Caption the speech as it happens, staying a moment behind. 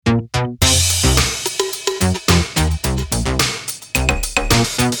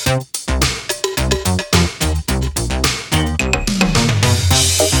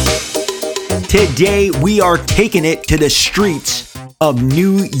Today, we are taking it to the streets of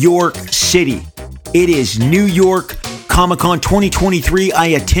New York City. It is New York Comic-Con 2023. I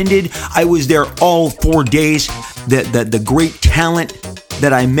attended. I was there all 4 days. The great talent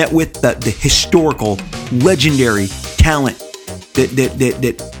that I met with, the historical, legendary talent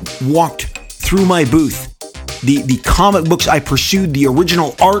that walked through my booth. The comic books I pursued, the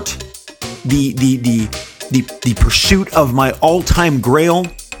original art, the pursuit of my all-time grail.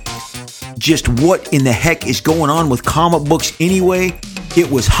 Just what in the heck is going on with comic books anyway?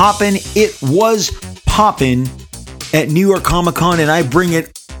 It was hopping. It was popping at New York Comic-Con, and I bring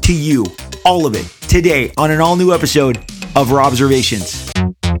it to you, all of it, today on an all-new episode of Robservations.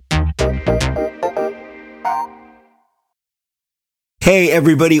 Hey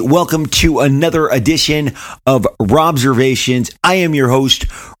everybody, welcome to another edition of Robservations. I am your host,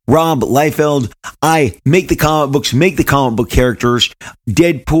 Rob Liefeld. I make the comic books, make the comic book characters.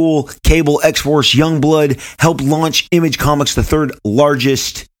 Deadpool, Cable, X-Force, Youngblood helped launch Image Comics, the third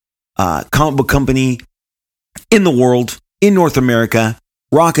largest comic book company in the world, in North America.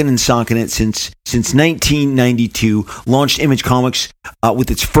 Rockin' and sockin' it since 1992. Launched Image Comics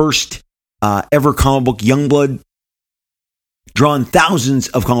with its first ever comic book, Youngblood. Drawn thousands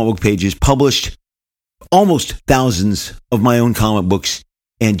of comic book pages, published almost thousands of my own comic books,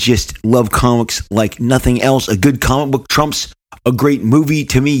 and just love comics like nothing else. A good comic book trumps a great movie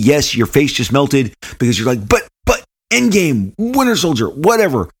to me. Yes, your face just melted because you're like, but Endgame, Winter Soldier,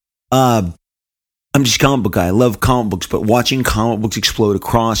 whatever. I'm just a comic book guy. I love comic books, but watching comic books explode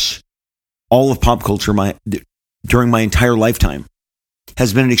across all of pop culture during my entire lifetime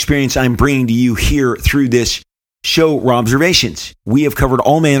has been an experience I'm bringing to you here through this show, Robservations. We have covered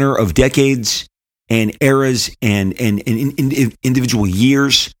all manner of decades and eras and individual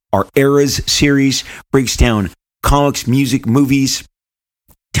years. Our Eras series breaks down comics, music, movies,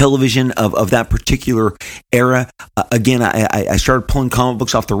 television of that particular era. Again, I started pulling comic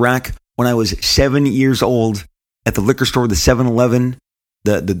books off the rack when I was 7 years old at the liquor store, the 7-Eleven,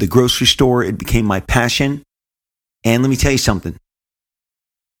 the grocery store. It became my passion. And let me tell you something.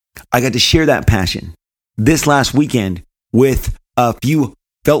 I got to share that passion this last weekend with a few,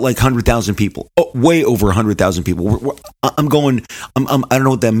 felt like 100,000 people, way over 100,000 people. I don't know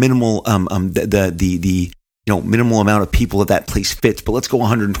what the minimal, the minimal amount of people that place fits, but let's go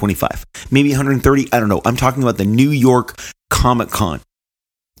 125, maybe 130. I don't know. I'm talking about the New York Comic-Con.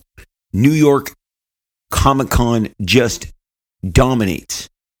 New York Comic-Con just dominates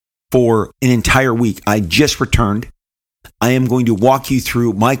for an entire week. I just returned. I am going to walk you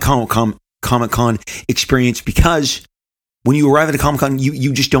through my Comic-Con experience, because when you arrive at a Comic-Con,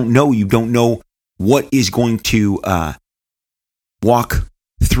 you just don't know. You don't know what is going to walk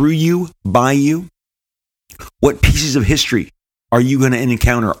through you, by you. What pieces of history are you going to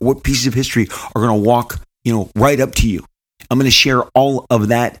encounter? What pieces of history are going to walk, right up to you? I'm going to share all of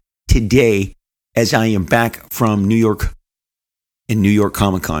that today as I am back from New York and New York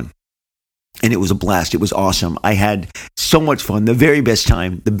Comic-Con. And it was a blast. It was awesome. I had so much fun, the very best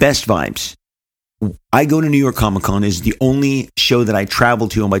time, the best vibes. I go to New York Comic-Con is the only show that I travel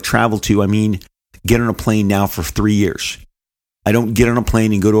to. And by travel to, I mean get on a plane now for 3 years. I don't get on a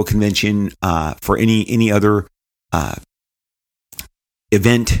plane and go to a convention for any other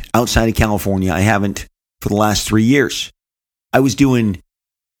event outside of California. I haven't for the last 3 years. I was doing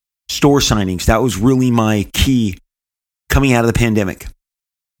store signings. That was really my key coming out of the pandemic.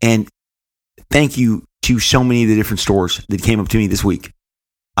 And thank you to so many of the different stores that came up to me this week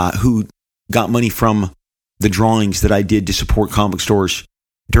who got money from the drawings that I did to support comic stores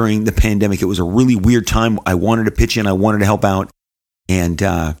during the pandemic. It was a really weird time. I wanted to pitch in. I wanted to help out. And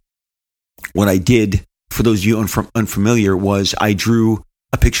what I did, for those of you unfamiliar, was I drew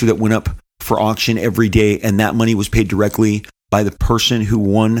a picture that went up for auction every day, and that money was paid directly by the person who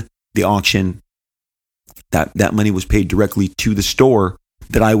won the auction. That money was paid directly to the store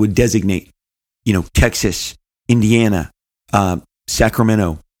that I would designate. Texas, Indiana,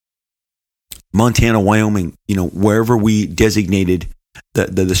 Sacramento, Montana, Wyoming, wherever we designated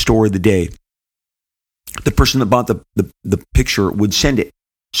the store of the day, the person that bought the picture would send it.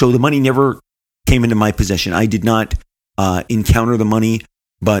 So the money never came into my possession. I did not encounter the money,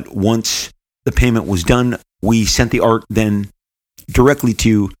 but once the payment was done, we sent the art then directly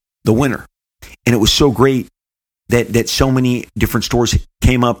to the winner. And it was so great that so many different stores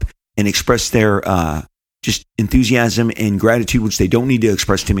came up and expressed their just enthusiasm and gratitude, which they don't need to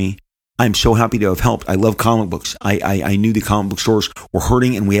express to me. I'm so happy to have helped. I love comic books. I knew the comic book stores were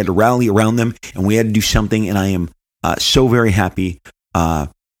hurting, and we had to rally around them, and we had to do something. And I am so very happy. A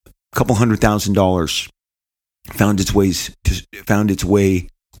couple $100,000 found its way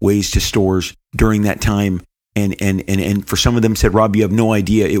ways to stores during that time. And for some of them said, Rob, you have no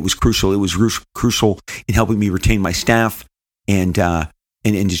idea. It was crucial. It was crucial in helping me retain my staff and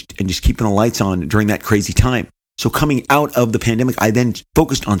just keeping the lights on during that crazy time. So coming out of the pandemic, I then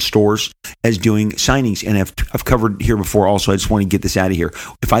focused on stores as doing signings. And I've covered here before also, I just want to get this out of here.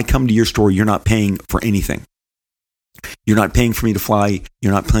 If I come to your store, you're not paying for anything. You're not paying for me to fly.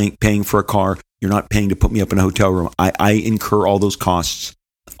 You're not paying for a car. You're not paying to put me up in a hotel room. I incur all those costs.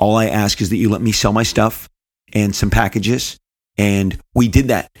 All I ask is that you let me sell my stuff and some packages. And we did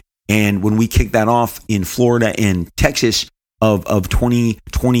that. And when we kicked that off in Florida and Texas of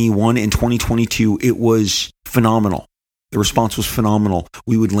 2021 and 2022, it was phenomenal. The response was phenomenal.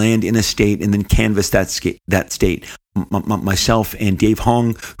 We would land in a state and then canvas that state. Myself and Dave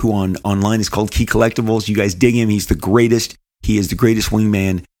Hong, who online is called Key Collectibles. You guys dig him. He's the greatest. He is the greatest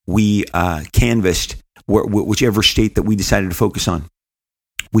wingman. We canvassed whichever state that we decided to focus on.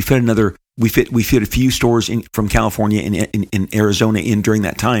 We fit a few stores from California and in Arizona in during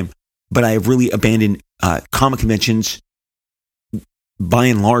that time. But I have really abandoned comic conventions by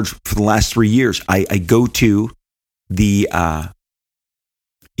and large for the last 3 years. I go to the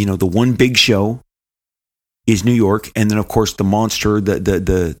one big show is New York, and then of course the monster,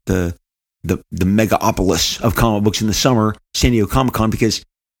 the megapolis of comic books in the summer, San Diego Comic-Con, because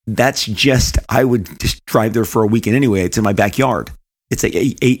that's just, I would just drive there for a weekend anyway. It's in my backyard. It's like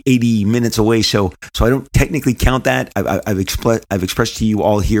 80 minutes away, so I don't technically count that. I've expressed to you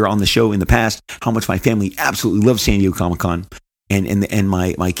all here on the show in the past how much my family absolutely loves San Diego Comic-Con, and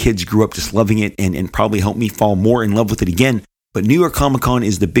my kids grew up just loving it, and probably helped me fall more in love with it again. But New York Comic-Con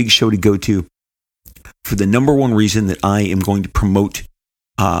is the big show to go to for the number one reason that I am going to promote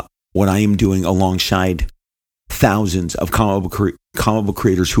what I am doing alongside thousands of comic book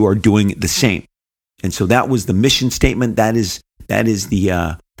creators who are doing the same. And so that was the mission statement. That is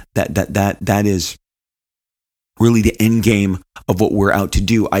really the end game of what we're out to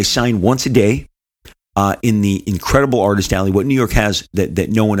do. I sign once a day in the incredible Artist Alley. What New York has that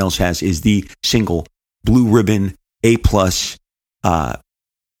no one else has is the single blue ribbon A+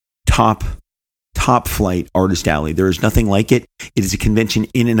 top flight Artist Alley. There is nothing like it. It is a convention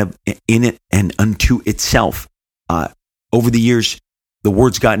in it and unto itself. Over the years, the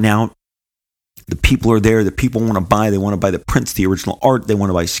word's gotten out. The people are there. The people want to buy. They want to buy the prints, the original art. They want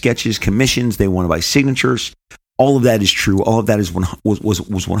to buy sketches, commissions. They want to buy signatures. All of that is true. All of that was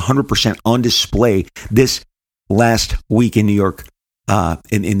 100% on display this last week in New York,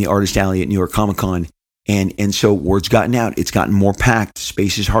 in the Artist Alley at New York Comic Con. And so word's gotten out. It's gotten more packed.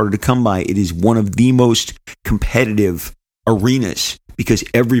 Space is harder to come by. It is one of the most competitive arenas because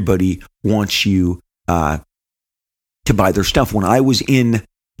everybody wants you to buy their stuff. When I was in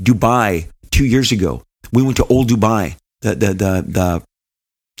Dubai 2 years ago, we went to Old Dubai.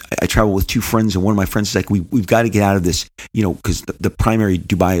 I traveled with two friends, and one of my friends is like, we've got to get out of this, because the primary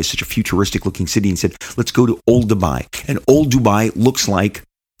Dubai is such a futuristic looking city, and said, let's go to Old Dubai. And Old Dubai looks like,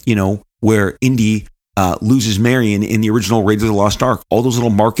 where Indy loses Marion in the original Raiders of the Lost Ark. All those little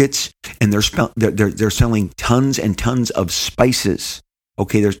markets, and they're selling tons and tons of spices.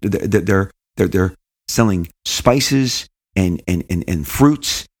 Okay, they're selling spices and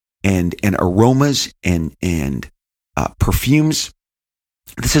fruits and aromas and perfumes.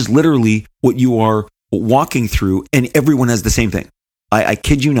 This is literally what you are walking through, and everyone has the same thing. I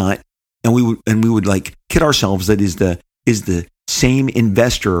kid you not, and we would like kid ourselves that is the same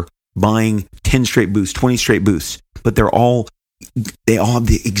investor buying 10 straight booths, 20 straight booths, but they all have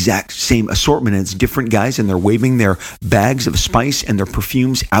the exact same assortment. And it's different guys, and they're waving their bags of spice and their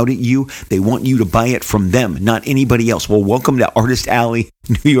perfumes out at you. They want you to buy it from them, not anybody else. Well, welcome to Artist Alley,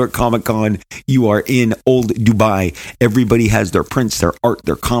 New York Comic Con. You are in Old Dubai. Everybody has their prints, their art,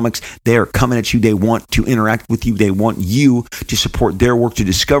 their comics. They are coming at you. They want to interact with you. They want you to support their work, to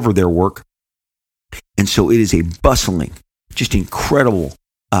discover their work. And so it is a bustling, just incredible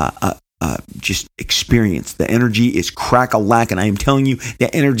just experience. The energy is crack-a-lackin'. I am telling you,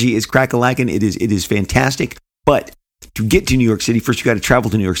 the energy is crack-a-lackin'. It is fantastic. But to get to New York City, first you got to travel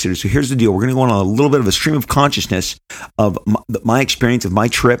to New York City. So here's the deal. We're going to go on a little bit of a stream of consciousness of my experience of my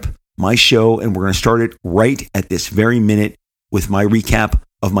trip, my show, and we're going to start it right at this very minute with my recap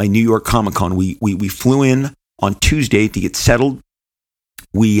of my New York Comic Con. We flew in on Tuesday to get settled.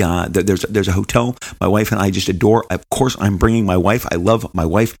 There's a hotel my wife and I just adore. Of course, I'm bringing my wife. I love my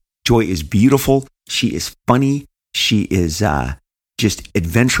wife. Joy is beautiful. She is funny. She is just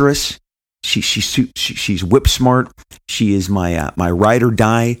adventurous. She's whip smart. She is my ride or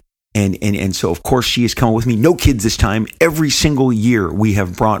die. And so of course she is coming with me. No kids this time. Every single year we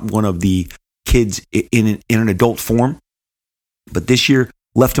have brought one of the kids in an adult form. But this year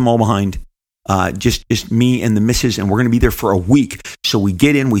left them all behind. Just me and the missus, and we're going to be there for a week. So we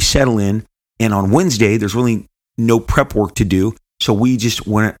get in, we settle in, and on Wednesday, there's really no prep work to do. So we just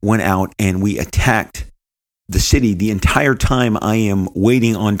went out and we attacked the city. The entire time I am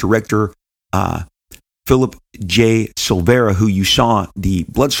waiting on director Philip J. Silvera, who you saw the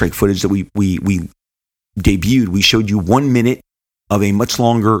Bloodstrike footage that we debuted. We showed you 1 minute of a much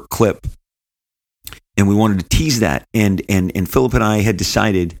longer clip, and we wanted to tease that. And Philip and I had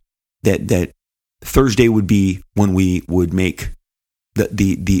decided that Thursday would be when we would make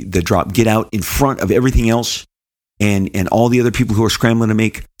the drop, get out in front of everything else, and all the other people who are scrambling to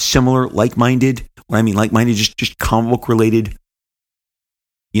make similar, like-minded. When I mean like-minded, just comic book related,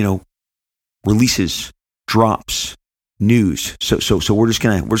 releases, drops, news. So we're just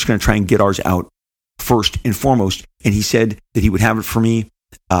gonna try and get ours out first and foremost. And he said that he would have it for me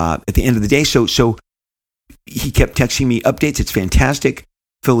at the end of the day. So he kept texting me updates. It's fantastic.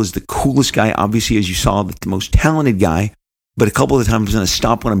 Phil is the coolest guy, obviously, as you saw, the most talented guy. But a couple of times I'm going to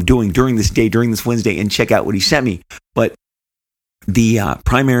stop what I'm doing during this day, during this Wednesday, and check out what he sent me. But the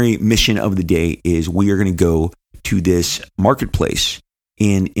primary mission of the day is we are going to go to this marketplace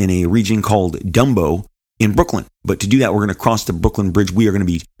in a region called Dumbo in Brooklyn. But to do that, we're going to cross the Brooklyn Bridge. We are going to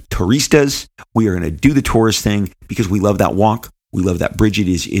be touristas. We are going to do the tourist thing because we love that walk. We love that bridge. It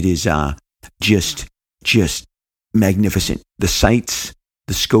is just magnificent. The sights,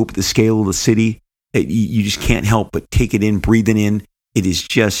 the scope, the scale of the city, you just can't help but take it in, breathe it in. It is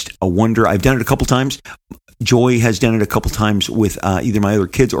just a wonder. I've done it a couple times. Joy has done it a couple times with either my other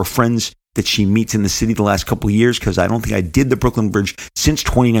kids or friends that she meets in the city the last couple of years, because I don't think I did the Brooklyn Bridge since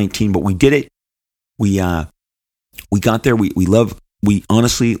 2019, but we did it. We got there. We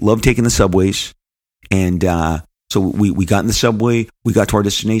honestly love taking the subways. And so we got in the subway. We got to our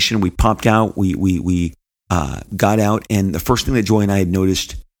destination. We popped out. We got out. And the first thing that Joy and I had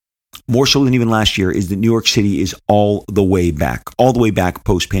noticed, more so than even last year, is that New York City is all the way back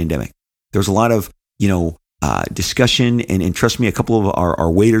post-pandemic. There's a lot of, discussion, and trust me, a couple of our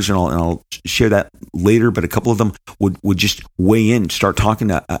waiters, and I'll share that later, but a couple of them would just weigh in, start talking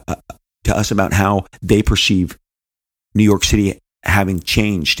to us about how they perceive New York City having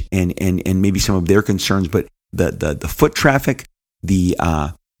changed and maybe some of their concerns. But the foot traffic, the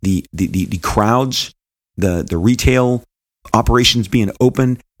crowds, the retail operations being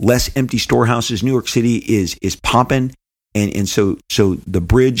open, less empty storehouses. New York City is popping, and so the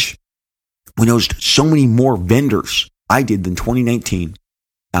bridge, we noticed so many more vendors I did than 2019,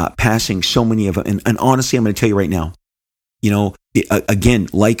 passing so many of them. And honestly, I'm going to tell you right now, again,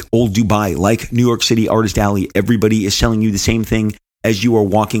 like old Dubai, like New York City Artist Alley, everybody is selling you the same thing as you are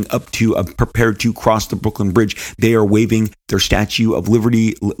walking up to, prepared to cross the Brooklyn Bridge. They are waving their Statue of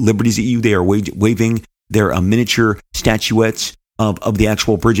liberties at you. They are waving their miniature statuettes of the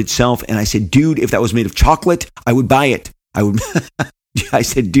actual bridge itself. And I said, dude, if that was made of chocolate, I would buy it. I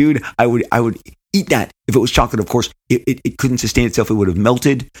said, dude, I would eat that if it was chocolate. Of course, it couldn't sustain itself. It would have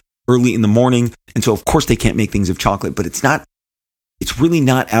melted early in the morning. And so, of course, they can't make things of chocolate. But it's really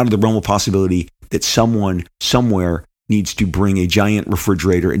not out of the realm of possibility that someone somewhere needs to bring a giant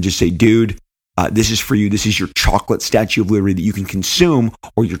refrigerator and just say, dude, this is for you. This is your chocolate Statue of Liberty that you can consume,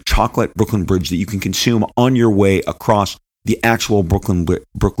 or your chocolate Brooklyn Bridge that you can consume on your way across the actual Brooklyn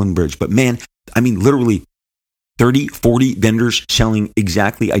Bridge. But man, I mean, literally 30, 40 vendors selling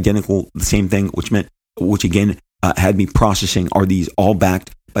exactly identical, the same thing, which again, had me processing, are these all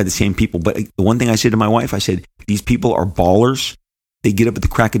backed by the same people? But the one thing I said to my wife, I said, these people are ballers. They get up at the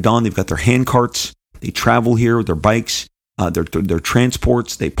crack of dawn. They've got their hand carts. They travel here with their bikes, their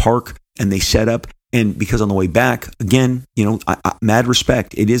transports. They park and they set up. And because on the way back, again, mad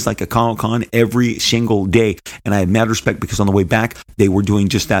respect. It is like a Comic-Con every single day. And I had mad respect because on the way back, they were doing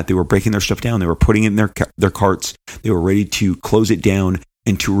just that. They were breaking their stuff down. They were putting it in their carts. They were ready to close it down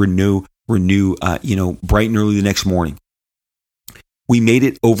and to renew, bright and early the next morning. We made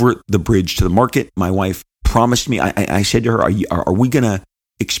it over the bridge to the market. My wife promised me, I said to her, are we going to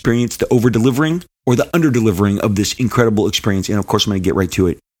experience the over-delivering or the under-delivering of this incredible experience? And of course, I'm going to get right to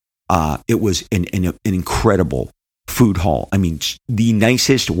it. It was an incredible food hall. I mean, the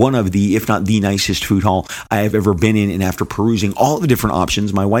nicest, one of the, if not the nicest food hall I have ever been in. And after perusing all the different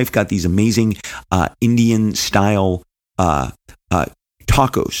options, my wife got these amazing Indian style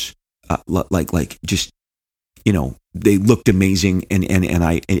tacos, they looked amazing.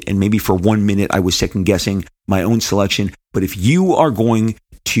 And maybe for 1 minute I was second guessing my own selection. But if you are going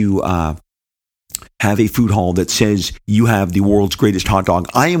to have a food hall that says you have the world's greatest hot dog,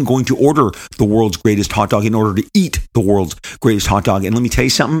 I am going to order the world's greatest hot dog in order to eat the world's greatest hot dog. And let me tell you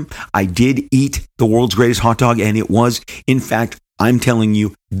something, I did eat the world's greatest hot dog, and it was, in fact, I'm telling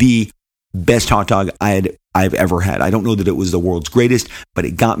you, the best hot dog I've ever had. I don't know that it was the world's greatest, but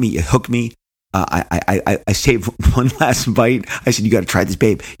it got me. It hooked me. I saved one last bite. I said, "You got to try this,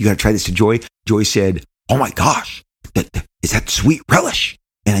 babe. You got to try this." To Joy. Joy said, "Oh my gosh, is that sweet relish?"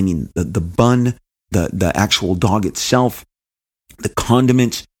 And I mean, the bun, the actual dog itself, the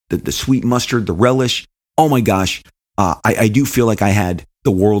condiments, the sweet mustard, the relish. Oh my gosh, I do feel like I had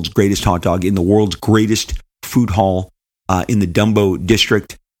the world's greatest hot dog in the world's greatest food hall in the Dumbo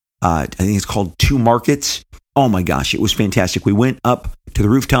district. I think it's called Two Markets. Oh my gosh, it was fantastic. We went up to the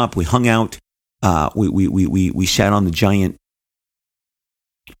rooftop. We hung out. We sat on the giant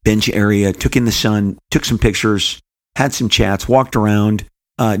bench area, took in the sun, took some pictures, had some chats, walked around,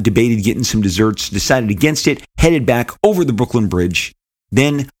 debated getting some desserts, decided against it, headed back over the Brooklyn Bridge.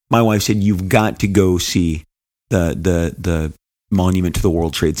 Then my wife said, "You've got to go see the monument to the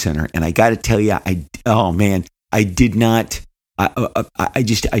World Trade Center." And I got to tell you, I did not.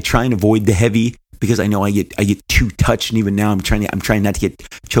 I try and avoid the heavy because I know I get too touched, and even now I'm trying not to get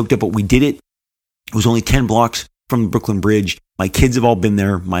choked up. But we did it. It was only 10 blocks from the Brooklyn Bridge. My kids have all been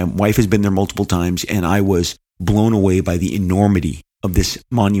there. My wife has been there multiple times, and I was blown away by the enormity of this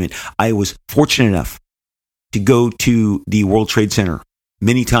monument. I was fortunate enough to go to the World Trade Center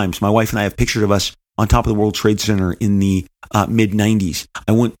many times. My wife and I have pictures of us on top of the World Trade Center in the mid-90s.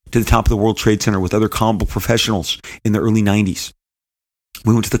 I went to the top of the World Trade Center with other comic book professionals in the early 90s.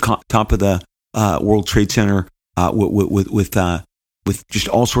 We went to the top of the World Trade Center with just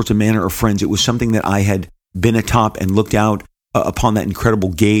all sorts of manner of friends. It was something that I had been atop and looked out upon that incredible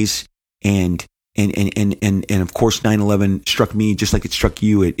gaze, and of course 9/11 struck me just like it struck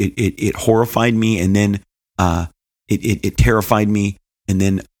you. It horrified me, and then it terrified me, and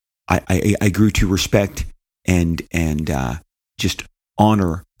then I grew to respect and just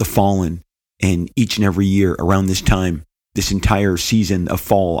honor the fallen. And each and every year around this time, this entire season of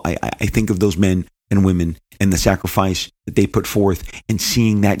fall, I think of those men and women and the sacrifice that they put forth, and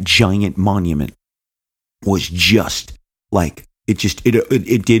seeing that giant monument was just like,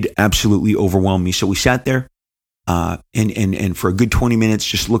 it did absolutely overwhelm me. So we sat there and for a good 20 minutes,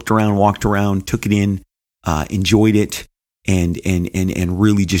 just looked around, walked around, took it in, enjoyed it, and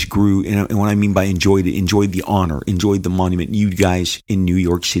really just grew. And what I mean by enjoyed it, enjoyed the honor, enjoyed the monument. You guys in New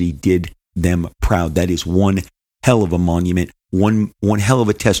York City did them proud. That is one hell of a monument, one hell of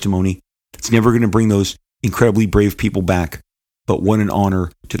a testimony. It's never going to bring those incredibly brave people back, but what an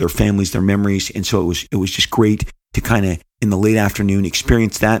honor to their families, their memories. And so it was just great to kind of in the late afternoon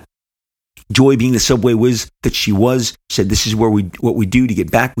experience that. Joy, being the subway whiz that she was, said, "This is what we do to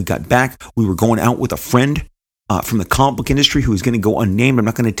get back." We got back. We were going out with a friend from the comic book industry who is going to go unnamed. I'm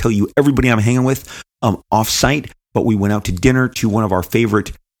not going to tell you everybody I'm hanging with off site, but we went out to dinner to one of our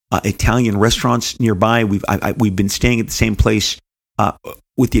favorite Italian restaurants nearby. We've been staying at the same place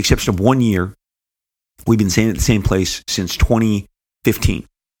with the exception of 1 year. We've been staying at the same place since 2015,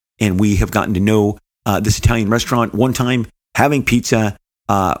 and we have gotten to know this Italian restaurant. One time having pizza,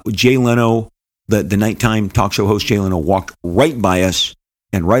 Jay Leno, the nighttime talk show host Jay Leno, walked right by us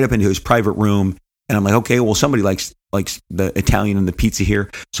and right up into his private room. And I'm like, okay, well, somebody likes the Italian and the pizza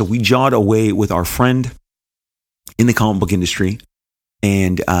here. So we jawed away with our friend in the comic book industry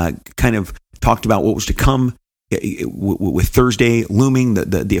and kind of talked about what was to come with Thursday looming,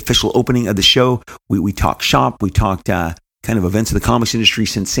 the official opening of the show. We talked shop. We talked kind of events of the comics industry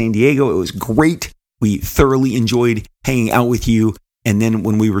since San Diego. It was great. We thoroughly enjoyed hanging out with you. And then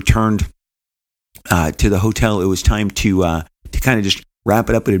when we returned to the hotel, it was time to kind of just wrap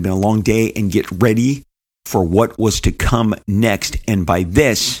it up. It had been a long day and get ready for what was to come next. And by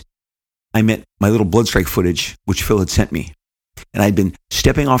this, I meant my little Bloodstrike footage, which Phil had sent me. And I'd been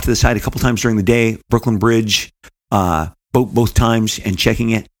stepping off to the side a couple times during the day, Brooklyn Bridge, both times, and checking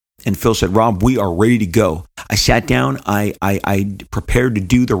it. And Phil said, "Rob, we are ready to go." I sat down. I prepared to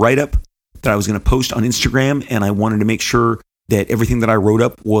do the write-up that I was going to post on Instagram, and I wanted to make sure that everything that I wrote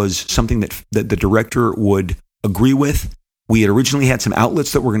up was something that the director would agree with. We had originally had some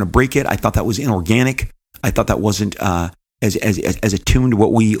outlets that were going to break it. I thought that was inorganic. I thought that wasn't as attuned to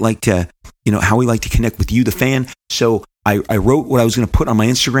what we like to, how we like to connect with you, the fan. So I wrote what I was going to put on my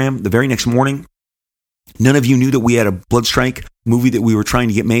Instagram the very next morning. None of you knew that we had a Bloodstrike movie that we were trying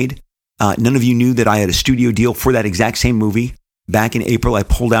to get made. None of you knew that I had a studio deal for that exact same movie. Back in April, I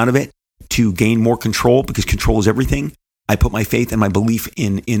pulled out of it to gain more control, because control is everything. I put my faith and my belief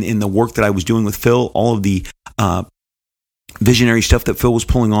in the work that I was doing with Phil, all of the visionary stuff that Phil was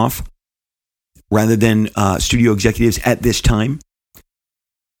pulling off, rather than studio executives at this time.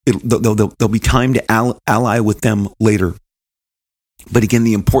 There'll be time to ally with them later. But again,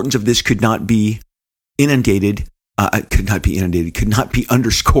 the importance of this could not be inundated Could not be inundated, could not be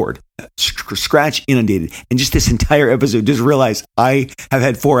underscored, scratch inundated. And just this entire episode, just realize I have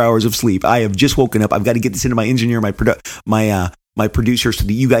had 4 hours of sleep. I have just woken up. I've got to get this into my engineer, my producer, so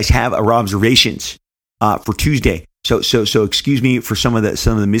that you guys have a Robservations for Tuesday. So excuse me for some of the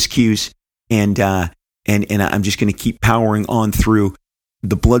miscues, and I'm just going to keep powering on through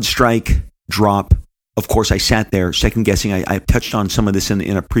the blood strike drop. Of course, I sat there second guessing. I touched on some of this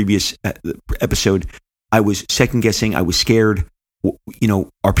in a previous episode. I was second guessing. I was scared.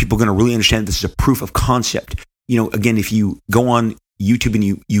 Are people going to really understand this is a proof of concept? Again, if you go on YouTube and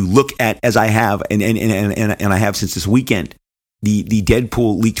you look at, as I have, and I have since this weekend, the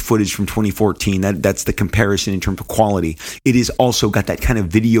Deadpool leaked footage from 2014. That's the comparison in terms of quality. It is also got that kind of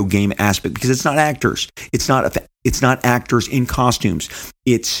video game aspect because it's not actors. It's not actors in costumes.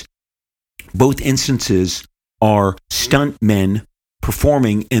 It's both instances are stunt men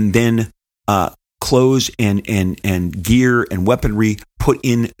performing, and then clothes and gear and weaponry put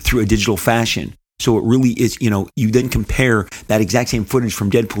in through a digital fashion. So it really is, you then compare that exact same footage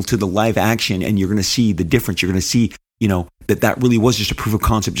from Deadpool to the live action, and you're going to see the difference. You're going to see, that really was just a proof of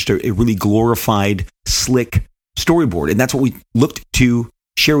concept, just a really glorified, slick storyboard. And that's what we looked to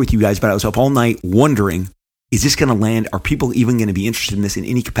share with you guys. But I was up all night wondering, is this going to land? Are people even going to be interested in this in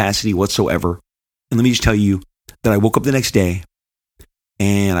any capacity whatsoever? And let me just tell you that I woke up the next day,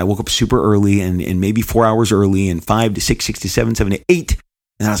 and I woke up super early and maybe 4 hours early, and 5 to 6, 6 to 7, 7 to 8.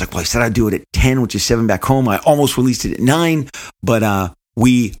 And I was like, well, I said I'd do it at 10, which is 7 back home. I almost released it at 9, but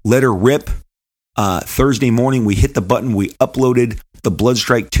we let her rip. Thursday morning, we hit the button. We uploaded the blood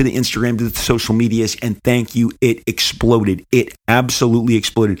strike to the Instagram, to the social medias, and thank you. It exploded. It absolutely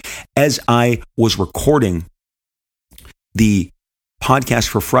exploded. As I was recording the podcast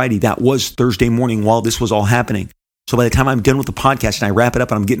for Friday, that was Thursday morning while this was all happening. So by the time I'm done with the podcast and I wrap it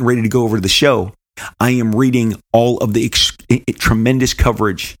up and I'm getting ready to go over to the show, I am reading all of the tremendous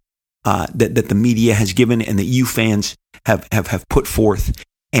coverage that the media has given and that you fans have put forth.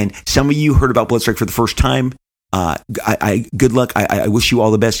 And some of you heard about Bloodstrike for the first time. Good luck. I wish you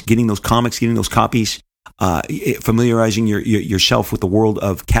all the best getting those comics, getting those copies, familiarizing yourself with the world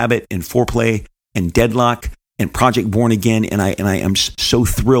of Cabot and Foreplay and Deadlock and Project Born Again, and I am so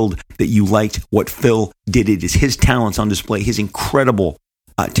thrilled that you liked what Phil did. It is his talents on display, his incredible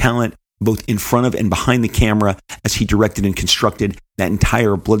talent, both in front of and behind the camera, as he directed and constructed that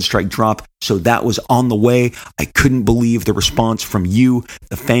entire Bloodstrike drop. So that was on the way. I couldn't believe the response from you,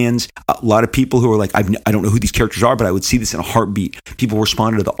 the fans. A lot of people who were like, I don't know who these characters are, but I would see this in a heartbeat. People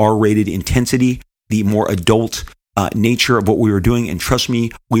responded to the R-rated intensity, the more adult nature of what we were doing. And trust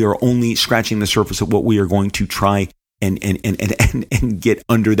me, we are only scratching the surface of what we are going to try and get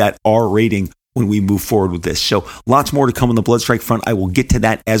under that R rating when we move forward with this. So lots more to come on the Bloodstrike front. I will get to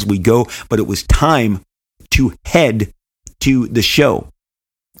that as we go, but it was time to head to the show.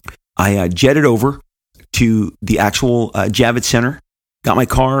 I jetted over to the actual Javits Center, got my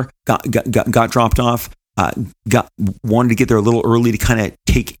car, got dropped off, wanted to get there a little early to kind of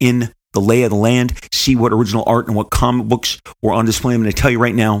take in the lay of the land, see what original art and what comic books were on display. I'm going to tell you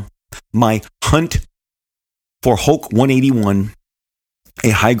right now, my hunt for Hulk 181, a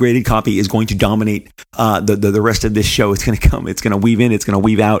high-graded copy, is going to dominate the rest of this show. It's going to come. It's going to weave in. It's going to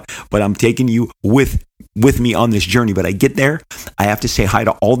weave out. But I'm taking you with me on this journey. But I get there. I have to say hi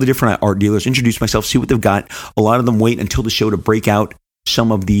to all the different art dealers, introduce myself, see what they've got. A lot of them wait until the show to break out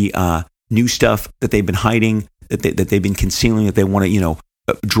some of the new stuff that they've been hiding, that they've been concealing, that they want to,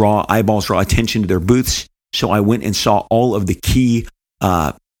 draw eyeballs, draw attention to their booths. So I went and saw all of the key,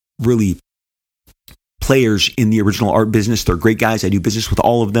 really players in the original art business. They're great guys. I do business with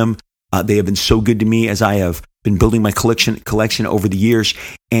all of them. They have been so good to me as I have been building my collection over the years.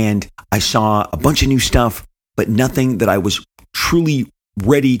 And I saw a bunch of new stuff, but nothing that I was truly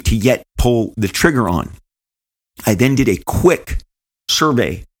ready to yet pull the trigger on. I then did a quick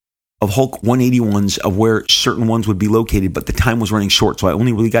survey of Hulk 181s of where certain ones would be located, but the time was running short. So I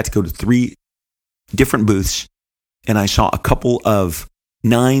only really got to go to 3 different booths, and I saw a couple of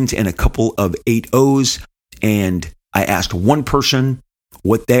 9s and a couple of 8.0s, and I asked one person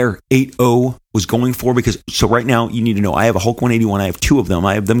what their 8.0 was going for, because so right now you need to know I have a Hulk 181. I have 2 of them.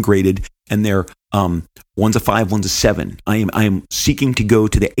 I have them graded, and they're one's a 5, one's a 7. I am seeking to go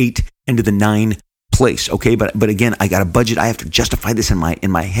to the 8 and to the 9 place. Okay, but again, I got a budget. I have to justify this in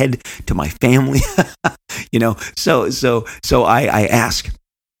my head to my family. So I ask.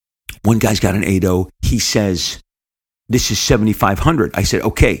 One guy's got an 8.0. He says, this is $7,500. I said,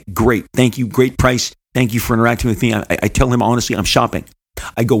 okay, great. Thank you. Great price. Thank you for interacting with me. I tell him, honestly, I'm shopping.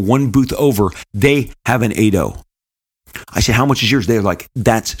 I go one booth over. They have an 8.0. I said, how much is yours? They're like,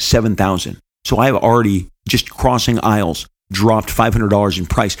 that's $7,000. So I have already just crossing aisles, dropped $500 in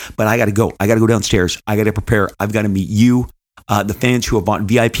price. But I got to go. I got to go downstairs. I got to prepare. I've got to meet you, the fans who have bought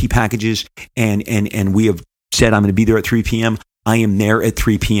VIP packages, and we have said I'm going to be there at 3 p.m. I am there at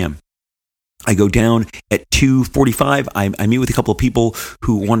 3 p.m. I go down at 2:45. I meet with a couple of people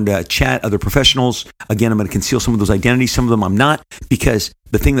who wanted to chat, other professionals. Again, I'm going to conceal some of those identities. Some of them I'm not, because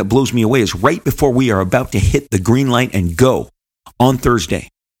the thing that blows me away is right before we are about to hit the green light and go on Thursday,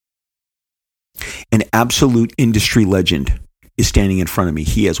 an absolute industry legend is standing in front of me.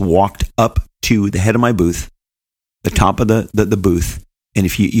 He has walked up to the head of my booth, the top of the booth. And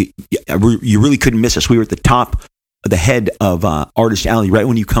if you really couldn't miss us. We were at the top, the head of Artist Alley, right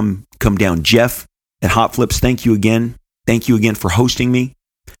when you come down. Jeff at Hot Flips, thank you again. Thank you again for hosting me.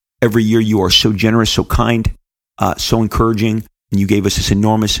 Every year you are so generous, so kind, so encouraging, and you gave us this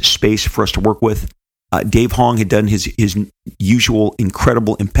enormous space for us to work with. Dave Hong had done his usual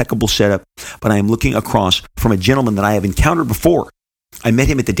incredible, impeccable setup, but I am looking across from a gentleman that I have encountered before. I met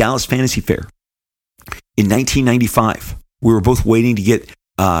him at the Dallas Fantasy Fair in 1995. We were both waiting to get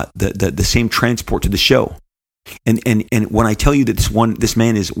the same transport to the show. And when I tell you that this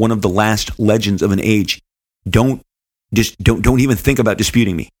man is one of the last legends of an age, don't even think about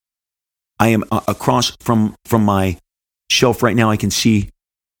disputing me. I am across from my shelf right now. I can see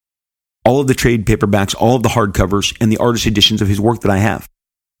all of the trade paperbacks, all of the hardcovers, and the artist editions of his work that I have.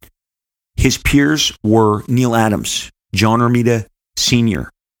 His peers were Neil Adams, John Romita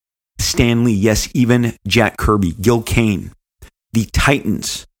Sr., Stan Lee, yes, even Jack Kirby, Gil Kane, the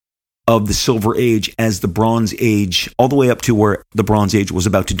titans of the Silver Age as the Bronze Age, all the way up to where the Bronze Age was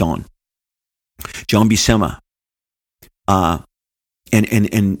about to dawn. John Buscema.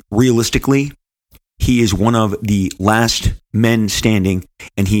 And realistically, he is one of the last men standing,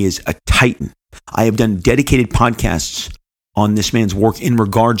 and he is a titan. I have done dedicated podcasts on this man's work in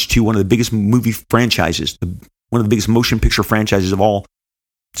regards to one of the biggest movie franchises, one of the biggest motion picture franchises of all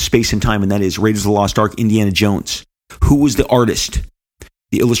space and time, and that is Raiders of the Lost Ark, Indiana Jones. Who was the artist,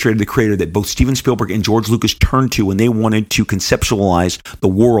 the illustrator, the creator that both Steven Spielberg and George Lucas turned to when they wanted to conceptualize the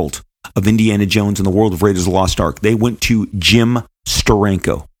world of Indiana Jones and the world of Raiders of the Lost Ark? They went to Jim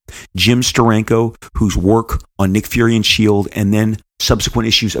Steranko. Jim Steranko, whose work on Nick Fury and S.H.I.E.L.D. and then subsequent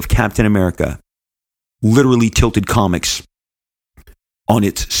issues of Captain America literally tilted comics on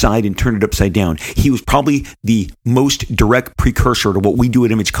its side and turned it upside down. He was probably the most direct precursor to what we do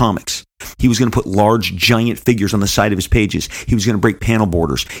at Image Comics. He was going to put large, giant figures on the side of his pages. He was going to break panel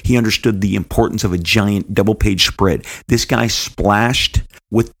borders. He understood the importance of a giant double-page spread. This guy splashed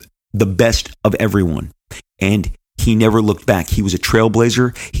with the best of everyone, and he never looked back. He was a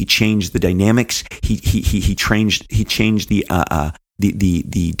trailblazer. He changed the dynamics. He changed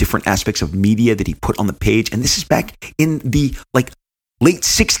the different aspects of media that he put on the page. And this is back in the late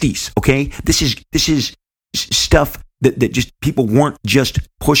 60s. Okay, this is stuff that just people weren't just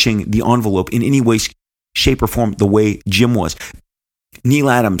pushing the envelope in any way, shape, or form the way Jim was.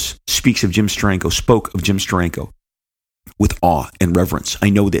 Neil Adams spoke of Jim Steranko with awe and reverence. I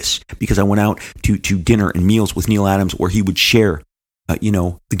know this because I went out to dinner and meals with Neil Adams where he would share,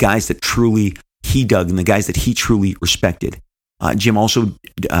 the guys that truly he dug and the guys that he truly respected. Jim also,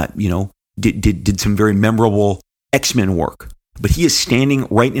 did some very memorable X-Men work. But he is standing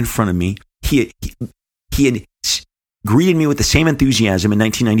right in front of me. He had greeted me with the same enthusiasm in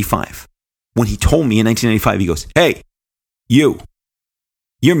 1995. When he told me in 1995, he goes, "Hey,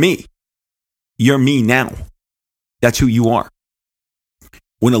 you're me. You're me now. That's who you are."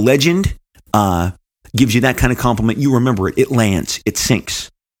 When a legend gives you that kind of compliment, you remember it. It lands. It sinks.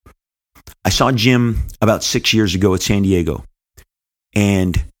 I saw Jim about 6 years ago at San Diego.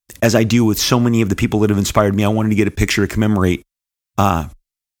 And as I do with so many of the people that have inspired me, I wanted to get a picture to commemorate,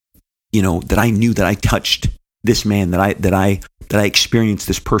 that I knew that I touched this man, that I experienced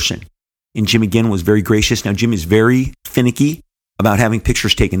this person. And Jim again was very gracious. Now Jim is very finicky about having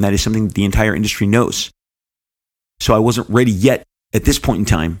pictures taken. That is something that the entire industry knows. So I wasn't ready yet at this point in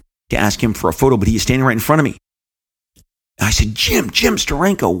time to ask him for a photo, but he is standing right in front of me. And I said, Jim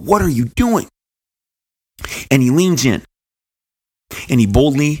Steranko, what are you doing? And he leans in and he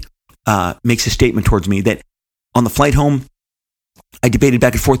boldly makes a statement towards me that on the flight home, I debated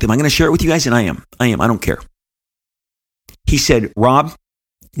back and forth. Am I going to share it with you guys? And I am. I don't care. He said, Rob,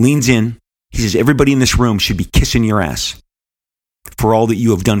 leans in. He says, everybody in this room should be kissing your ass for all that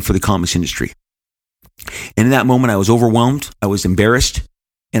you have done for the comics industry. And in that moment, I was overwhelmed. I was embarrassed.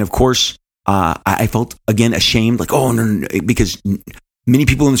 And of course, I felt, again, ashamed. Like, oh, no, because many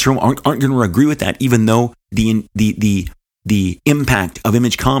people in this room aren't going to agree with that, even though the impact of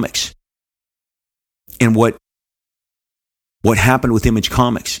Image Comics and what happened with Image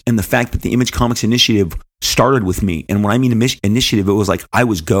Comics and the fact that the Image Comics initiative started with me. And when I mean initiative, it was like I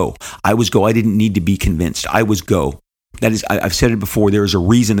was go. I didn't need to be convinced. I was go. That is, I've said it before, there is a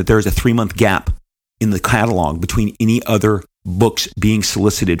reason that there is a 3-month gap in the catalog between any other books being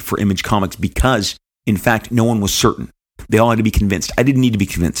solicited for Image Comics because, in fact, no one was certain. They all had to be convinced. I didn't need to be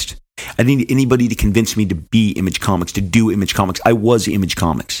convinced. I didn't need anybody to convince me to be Image Comics, to do Image Comics. I was Image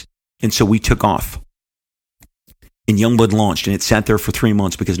Comics. And so we took off. And Youngblood launched, and it sat there for 3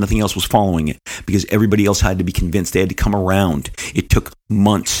 months because nothing else was following it, because everybody else had to be convinced. They had to come around. It took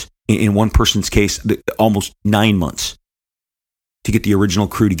months. In one person's case, almost 9 months to get the original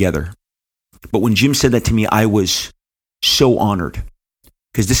crew together. But when Jim said that to me, I was so honored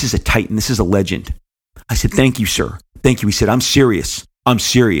because this is a titan. This is a legend. I said, thank you, sir. Thank you. He said, I'm serious. I'm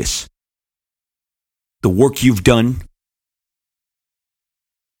serious. The work you've done,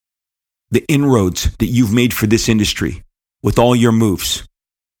 the inroads that you've made for this industry with all your moves.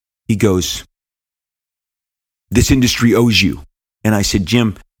 He goes, this industry owes you. And I said,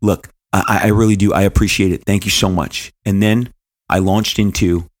 Jim, look, I really do. I appreciate it. Thank you so much. And then I launched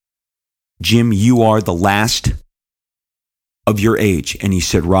into, Jim, you are the last of your age. And he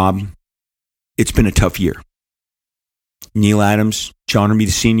said, Rob, it's been a tough year. Neil Adams, John Romita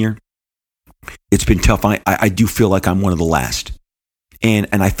Sr., it's been tough. I do feel like I'm one of the last. And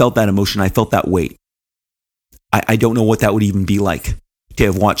I felt that emotion. I felt that weight. I don't know what that would even be like to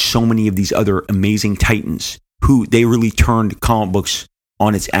have watched so many of these other amazing titans who they really turned comic books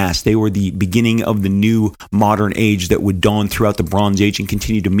on its ass. They were the beginning of the new modern age that would dawn throughout the Bronze Age and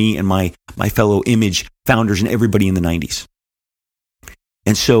continue to me and my fellow Image founders and everybody in the 90s.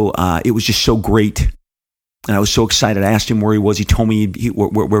 And so it was just so great. And I was so excited. I asked him where he was. He told me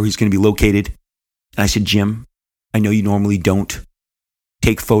where he's going to be located. And I said, Jim, I know you normally don't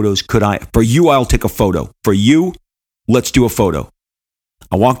take photos. Could I? For you, I'll take a photo. For you, let's do a photo.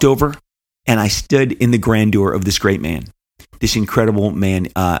 I walked over and I stood in the grandeur of this great man. This incredible man.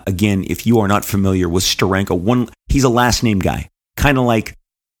 Again, if you are not familiar with Steranko, he's a last name guy, kind of like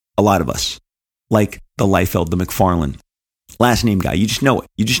a lot of us, like the Liefeld, the McFarlane. Last name guy. You just know it.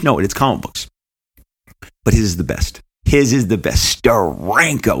 You just know it. It's comic books. But his is the best. His is the best.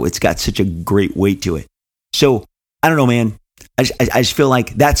 Steranko. It's got such a great weight to it. So, I don't know, man. I just feel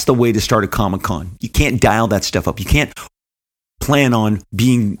like that's the way to start a Comic-Con. You can't dial that stuff up. You can't plan on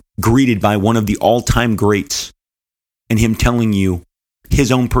being greeted by one of the all-time greats and him telling you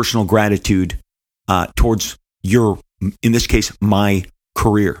his own personal gratitude towards your, in this case, my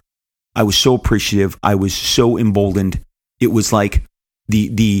career. I was so appreciative. I was so emboldened. It was like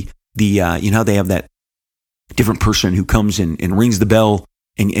the you know, they have that different person who comes and rings the bell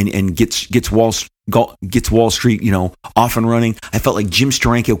and gets Wall Street, you know, off and running. I felt like Jim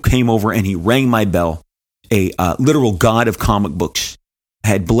Steranko came over and he rang my bell. A literal god of comic books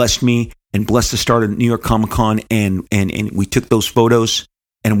had blessed me and blessed the start of New York Comic Con, and we took those photos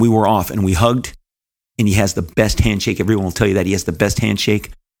and we were off and we hugged. And he has the best handshake. Everyone will tell you that he has the best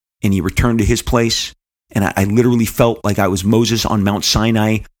handshake. And he returned to his place, and I literally felt like I was Moses on Mount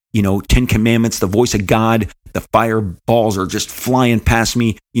Sinai. You know, 10 Commandments, the voice of God. The fireballs are just flying past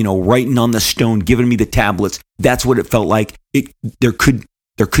me, you know, writing on the stone, giving me the tablets. That's what it felt like. There could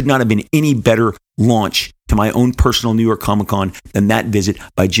not have been any better launch to my own personal New York Comic Con than that visit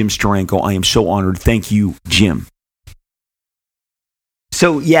by Jim Steranko. I am so honored. Thank you, Jim.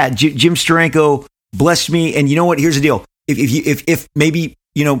 So yeah, Jim Steranko blessed me. And you know what? Here's the deal. If maybe,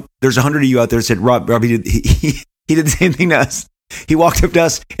 you know, there's 100 of you out there that said, Rob, he did the same thing to us. He walked up to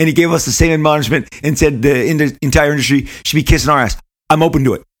us and he gave us the same admonishment and said the entire industry should be kissing our ass. I'm open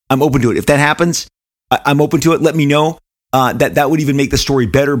to it. I'm open to it. If that happens, I'm open to it. Let me know. That would even make the story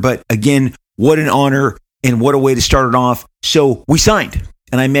better. But again, what an honor and what a way to start it off. So we signed,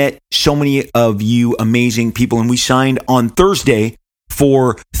 and I met so many of you amazing people, and we signed on Thursday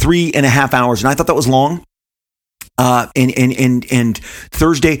for 3.5 hours. And I thought that was long. And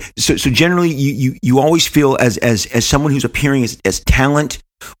Thursday. So generally you always feel as someone who's appearing as talent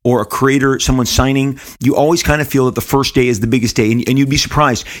or a creator, someone signing, you always kind of feel that the first day is the biggest day, and you'd be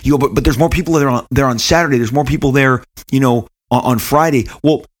surprised. You go, but there's more people there on Saturday. There's more people there, you know, on Friday.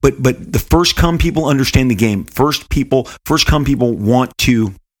 Well, but the first come people understand the game. First come people want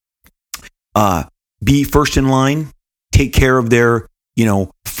to be first in line, take care of their, you know,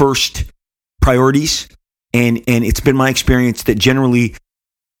 first priorities. And it's been my experience that generally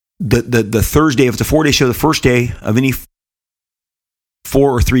the Thursday, if it's a 4-day show, the first day of any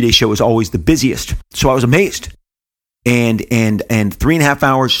 4 or 3 day show is always the busiest. So I was amazed. And 3.5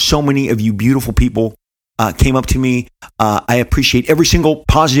 hours, so many of you beautiful people came up to me. I appreciate every single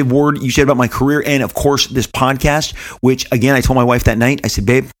positive word you said about my career and, of course, this podcast, which, again, I told my wife that night. I said,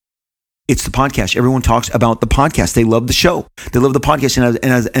 babe, It's the podcast. Everyone talks about the podcast. They love the show. They love the podcast.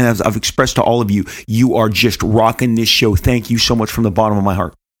 And as I've expressed to all of you, you are just rocking this show. Thank you so much from the bottom of my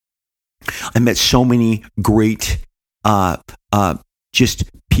heart. I met so many great, just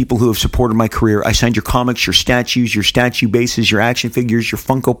people who have supported my career. I signed your comics, your statues, your statue bases, your action figures, your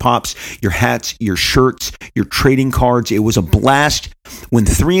Funko Pops, your hats, your shirts, your trading cards. It was a blast when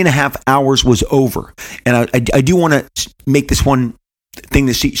 3.5 hours was over. And I do want to make this one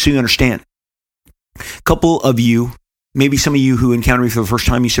thing so you understand. A couple of you, maybe some of you who encountered me for the first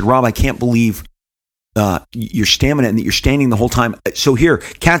time, you said, Rob, I can't believe your stamina and that you're standing the whole time. So here,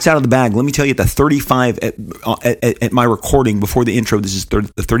 cat's out of the bag. Let me tell you, at the 35 at my recording before the intro, this is the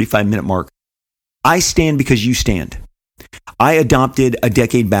 35-minute mark. I stand because you stand. I adopted a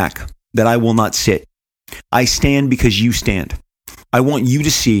decade back that I will not sit. I stand because you stand. I want you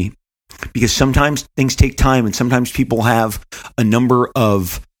to see, because sometimes things take time and sometimes people have a number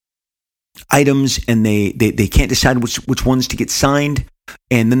of items and they can't decide which ones to get signed.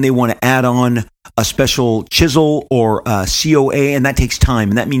 And then they want to add on a special chisel or a COA, and that takes time.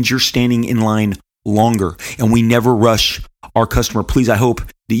 And that means you're standing in line longer. And we never rush our customer. Please, I hope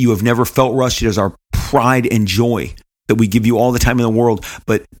that you have never felt rushed. It is our pride and joy that we give you all the time in the world.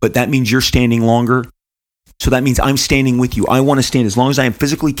 But that means you're standing longer. So that means I'm standing with you. I want to stand as long as I am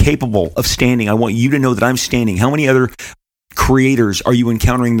physically capable of standing. I want you to know that I'm standing. How many other creators are you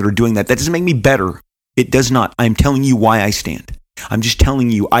encountering that are doing that? That doesn't make me better. It does not. I'm telling you why I stand. I'm just telling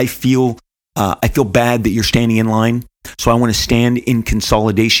you, I feel bad that you're standing in line, so I want to stand in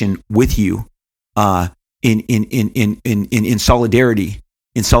consolidation with you, in solidarity.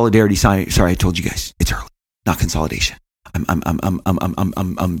 In solidarity. Sorry, I told you guys it's early, not consolidation.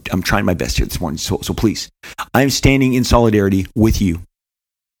 I'm trying my best here this morning. So please, I'm standing in solidarity with you.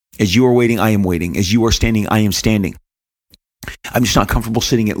 As you are waiting, I am waiting. As you are standing, I am standing. I'm just not comfortable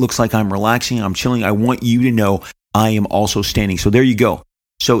sitting. It looks like I'm relaxing. I'm chilling. I want you to know I am also standing. So there you go.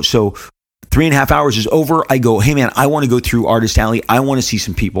 So 3.5 hours is over. I go, hey man, I want to go through Artist Alley. I want to see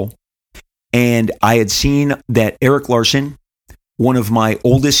some people. And I had seen that Eric Larson, one of my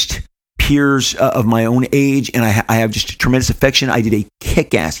oldest peers of my own age, and I have just a tremendous affection. He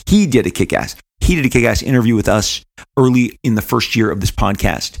did a kick-ass interview with us early in the first year of this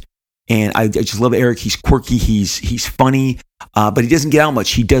podcast. And I just love Eric. He's quirky. He's funny, but he doesn't get out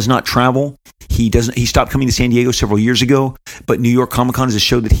much. He does not travel. He stopped coming to San Diego several years ago, but New York Comic Con is a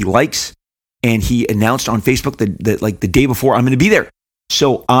show that he likes. And he announced on Facebook that like the day before, I'm going to be there.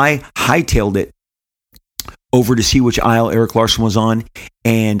 So I hightailed it over to see which aisle Eric Larson was on.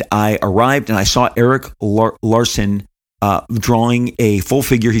 And I arrived and I saw Eric Larson drawing a full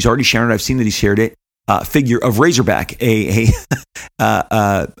figure. He's already shared it. I've seen that he shared it. Figure of Razorback, a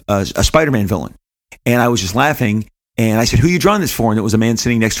Spider-Man villain. And I was just laughing. And I said, who are you drawing this for? And it was a man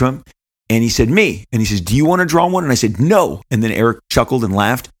sitting next to him. And he said, me. And he says, do you want to draw one? And I said, no. And then Eric chuckled and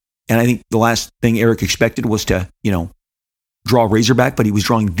laughed. And I think the last thing Eric expected was to, draw Razorback, but he was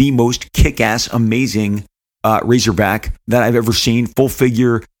drawing the most kick-ass, amazing Razorback that I've ever seen. Full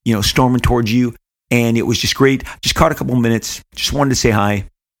figure, storming towards you. And it was just great. Just caught a couple minutes. Just wanted to say hi.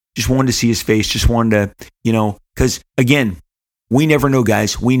 Just wanted to see his face. Just wanted to, because again, we never know,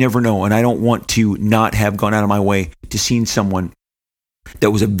 guys. We never know. And I don't want to not have gone out of my way to see someone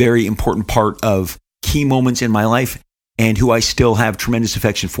that was a very important part of key moments in my life and who I still have tremendous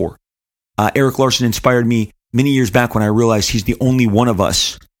affection for. Eric Larson inspired me many years back when I realized he's the only one of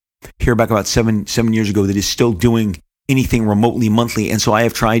us here back about seven years ago that is still doing anything remotely monthly. And so I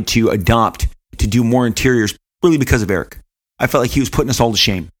have tried to adopt to do more interiors really because of Eric. I felt like he was putting us all to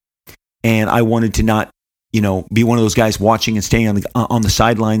shame. And I wanted to not, be one of those guys watching and staying on the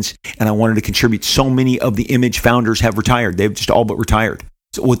sidelines. And I wanted to contribute. So many of the Image founders have retired. They've just all but retired.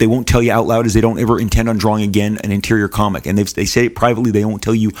 So what they won't tell you out loud is they don't ever intend on drawing again an interior comic. And they say it privately. They won't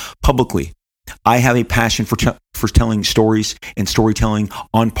tell you publicly. I have a passion for telling stories and storytelling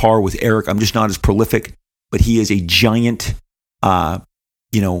on par with Eric. I'm just not as prolific, but he is a giant,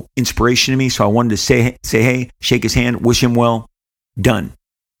 inspiration to me. So I wanted to say hey, shake his hand, wish him well. Done.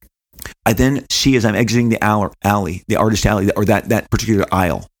 I then see as I'm exiting the alley, the Artist Alley, or that particular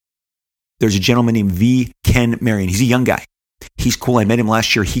aisle, there's a gentleman named V. Ken Marion. He's a young guy. He's cool. I met him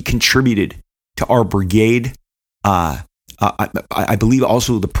last year. He contributed to our brigade. I believe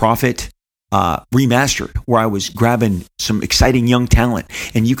also the Prophet remastered, where I was grabbing some exciting young talent.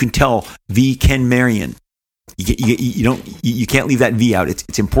 And you can tell V. Ken Marion. You can't leave that V out.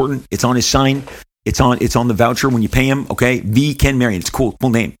 It's important. It's on his sign. It's on the voucher when you pay him. Okay, V. Ken Marion. It's cool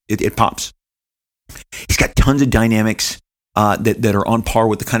name. It pops. He's got tons of dynamics that are on par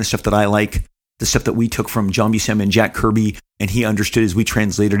with the kind of stuff that I like. the stuff that we took from John Buscema and Jack Kirby, and he understood as we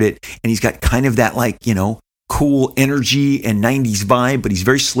translated it. And he's got kind of that cool energy and 90s vibe, but he's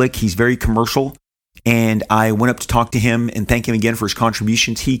very slick. He's very commercial. And I went up to talk to him and thank him again for his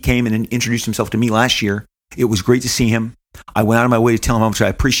contributions. He came and introduced himself to me last year. It was great to see him. I went out of my way to tell him how much I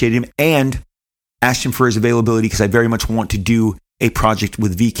appreciate him and asked him for his availability because I very much want to do a project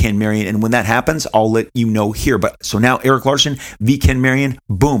with V. Ken Marion. And when that happens, I'll let you know here. But so now Eric Larson, V. Ken Marion,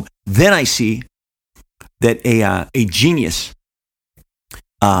 boom. Then I see that a genius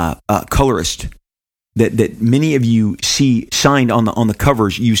colorist that many of you see signed on the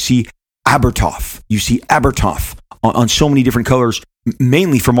covers. You see Abertoff. You see Abertoff on so many different colors,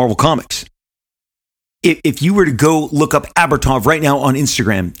 mainly for Marvel Comics. If you were to go look up Abertoff right now on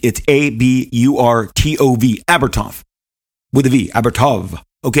Instagram, it's Aburtov, Abertoff, with a V, Abertov.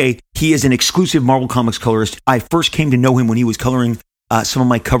 Okay, he is an exclusive Marvel Comics colorist. I first came to know him when he was coloring some of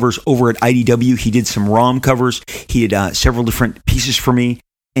my covers over at IDW. He did some ROM covers. He did several different pieces for me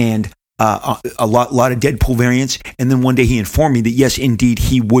and a lot of Deadpool variants. And then one day he informed me that yes, indeed,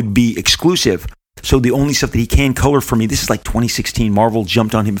 he would be exclusive. So the only stuff that he can color for me, this is like 2016. Marvel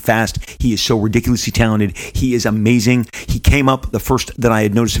jumped on him fast. He is so ridiculously talented. He is amazing. He came up, the first that I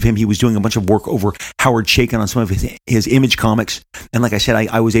had noticed of him, he was doing a bunch of work over Howard Chaykin on some of his Image comics. And like I said,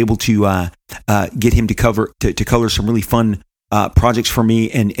 I was able to get him to color some really fun projects for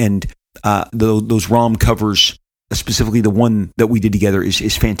me. And those ROM covers, specifically the one that we did together,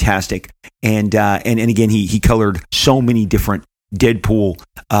 is fantastic. And again, he colored so many different Deadpool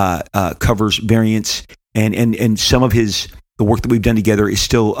covers, variants, and some of the work that we've done together is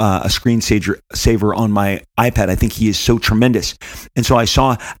still a screensaver on my iPad. I think he is so tremendous. And so I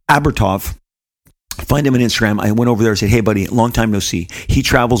saw Abertoff, find him on Instagram. I went over there and said, hey buddy, long time no see. He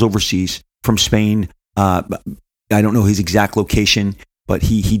travels overseas from Spain. I don't know his exact location, but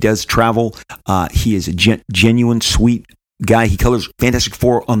he does travel. He is a genuine, sweet guy. He colors Fantastic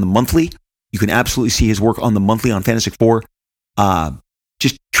Four on the monthly. You can absolutely see his work on the monthly on Fantastic Four.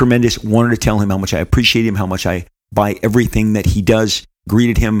 Just tremendous. Wanted to tell him how much I appreciate him, how much I buy everything that he does.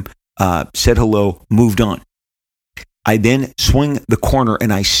 Greeted him, said hello, moved on. I then swing the corner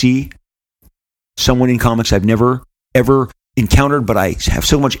and I see someone in comics I've never, ever encountered, but I have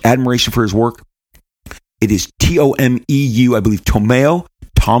so much admiration for his work. It is Tomeu, I believe,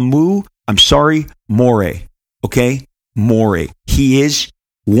 Tomu, I'm sorry, More. Okay? More. He is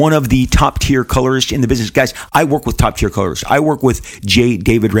one of the top tier colorists in the business. Guys, I work with top tier colorists. I work with J.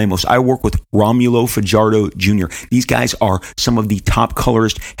 David Ramos. I work with Romulo Fajardo Jr. These guys are some of the top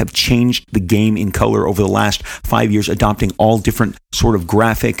colorists, have changed the game in color over the last 5 years, adopting all different sort of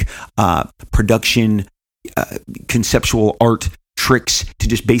graphic, production, conceptual art tricks to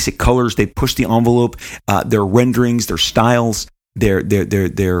just basic colors. They push the envelope. Their renderings, their styles, their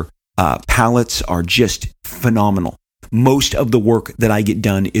palettes are just phenomenal. Most of the work that I get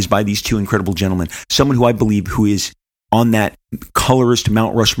done is by these two incredible gentlemen. Someone who I believe who is on that colorist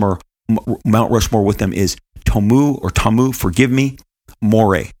Mount Rushmore with them is Tomu, forgive me,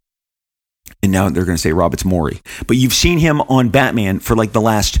 More. And now they're going to say, Rob, it's Maury. But you've seen him on Batman for like the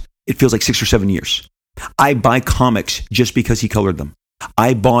last, it feels like 6 or 7 years. I buy comics just because he colored them.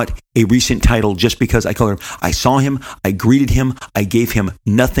 I bought a recent title just because I colored him. I saw him, I greeted him, I gave him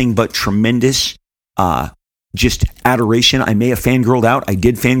nothing but tremendous just adoration. I may have fangirled out. I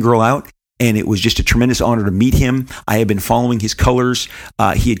did fangirl out, and it was just a tremendous honor to meet him. I have been following his colors.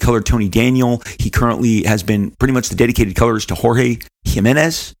 He had colored Tony Daniel. He currently has been pretty much the dedicated colorist to Jorge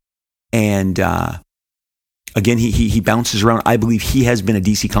Jimenez. And again, he bounces around. I believe he has been a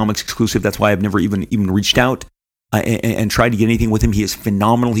DC Comics exclusive. That's why I've never even reached out and tried to get anything with him. He is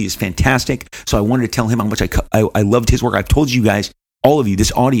phenomenal. He is fantastic. So I wanted to tell him how much I loved his work. I've told you guys, all of you,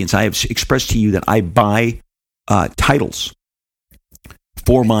 this audience, I have expressed to you that I buy titles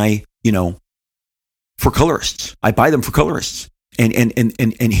for my, for colorists. I buy them for colorists.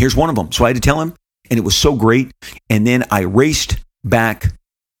 And here's one of them. So I had to tell him, and it was so great. And then I raced back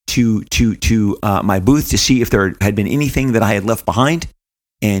to my booth to see if there had been anything that I had left behind.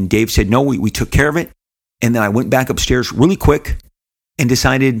 And Dave said, no, we took care of it. And then I went back upstairs really quick and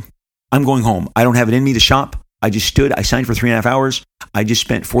decided I'm going home. I don't have it in me to shop. I just stood, I signed for 3.5 hours. I just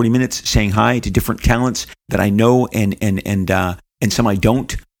spent 40 minutes saying hi to different talents that I know and some I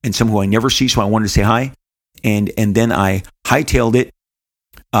don't, and some who I never see. So I wanted to say hi. And then I hightailed it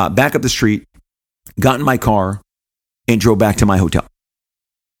back up the street, got in my car, and drove back to my hotel.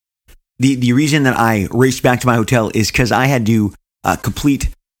 The reason that I raced back to my hotel is because I had to complete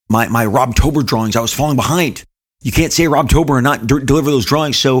my Robtober drawings. I was falling behind. You can't say Robtober and not deliver those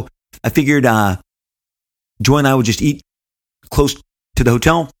drawings. So I figured Joy and I would just eat close to the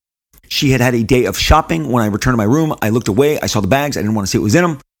hotel, She had a day of shopping. When I returned to my room, I looked away. I saw the bags. I didn't want to see what was in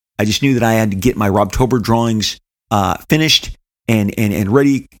them. I just knew that I had to get my Robtober drawings finished and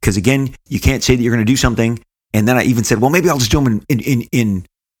ready. Because again, you can't say that you're going to do something. And then I even said, well, maybe I'll just do them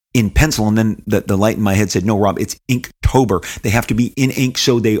in pencil. And then the light in my head said, no, Rob, it's Inktober. They have to be in ink,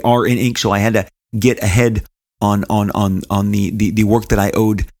 so they are in ink. So I had to get ahead on the work that I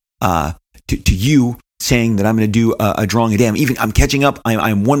owed to you, saying that I'm going to do a drawing a day. I'm catching up.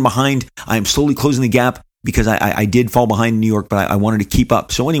 I'm one behind. I am slowly closing the gap because I did fall behind in New York, but I wanted to keep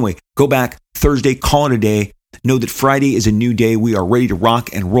up. So anyway, go back Thursday, call it a day. Know that Friday is a new day. We are ready to rock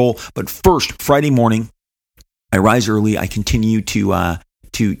and roll. But first, Friday morning, I rise early. I continue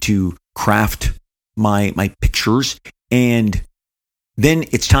to craft my pictures, and then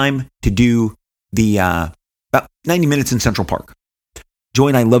it's time to do the about 90 minutes in Central Park. Joy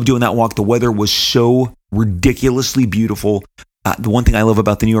and I love doing that walk. The weather was so ridiculously beautiful. The one thing I love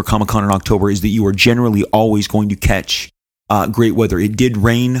about the New York Comic Con in October is that you are generally always going to catch great weather. It did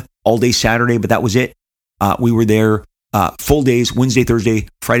rain all day Saturday, but that was it. We were there full days, Wednesday, Thursday,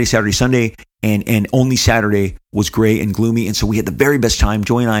 Friday, Saturday, Sunday, and only Saturday was gray and gloomy. And so we had the very best time.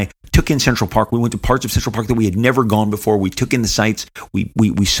 Joy and I took in Central Park. We went to parts of Central Park that we had never gone before. We took in the sights.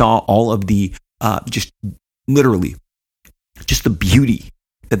 We saw all of the just literally just the beauty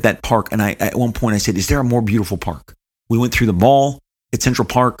that park. And at one point I said, is there a more beautiful park? We went through the mall at Central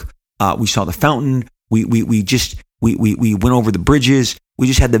Park. We saw the fountain. We went over the bridges. We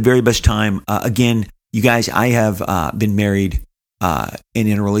just had the very best time. Again, you guys, I have been married and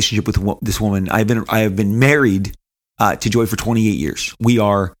in a relationship with this woman. I have been married to Joy for 28 years. We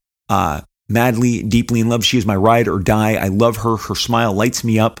are madly, deeply in love. She is my ride or die. I love her. Her smile lights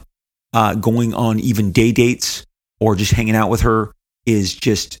me up. Going on even day dates or just hanging out with her is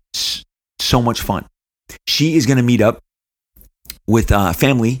just so much fun. She is going to meet up with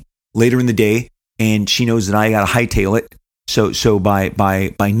family later in the day, and she knows that I got to hightail it. So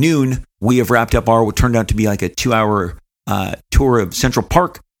by noon, we have wrapped up what turned out to be like a 2-hour tour of Central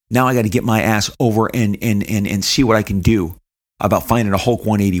Park. Now I got to get my ass over and see what I can do about finding a Hulk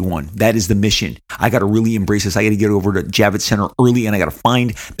 181. That is the mission. I got to really embrace this. I got to get over to Javits Center early, and I got to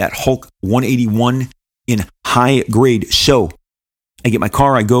find that Hulk 181 in high grade. So I get my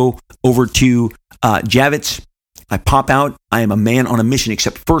car. I go over to Javits. I pop out. I am a man on a mission,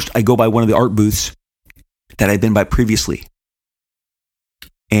 except first I go by one of the art booths that I'd been by previously,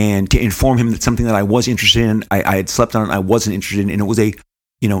 and to inform him that something that I was interested in, I had slept on it, I wasn't interested in, and it was a,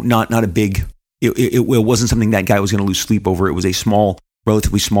 not a big, it wasn't something that guy was going to lose sleep over. It was a small,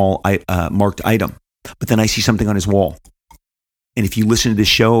 relatively small marked item. But then I see something on his wall, and if you listen to this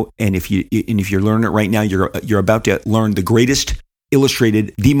show, and if you're learning it right now, you're about to learn the greatest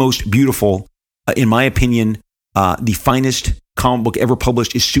illustrated, the most beautiful, in my opinion, the finest comic book ever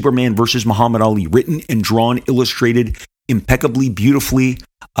published is Superman versus Muhammad Ali, written and drawn, illustrated, impeccably, beautifully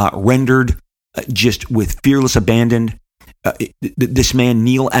rendered, just with fearless abandon. This man,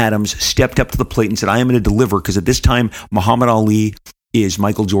 Neil Adams, stepped up to the plate and said, I am going to deliver, because at this time, Muhammad Ali is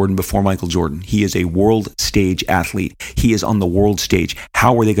Michael Jordan before Michael Jordan. He is a world stage athlete. He is on the world stage.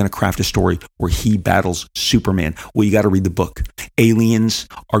 How are they going to craft a story where he battles Superman? Well, you got to read the book. Aliens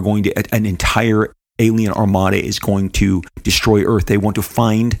are going to, an entire alien armada is going to destroy Earth. They want to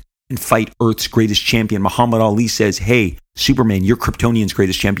find and fight Earth's greatest champion. Muhammad Ali says, hey, Superman, you're Kryptonian's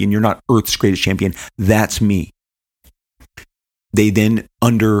greatest champion. You're not Earth's greatest champion. That's me. They then,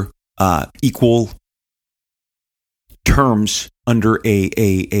 under equal terms, under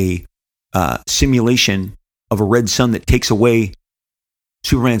a simulation of a red sun that takes away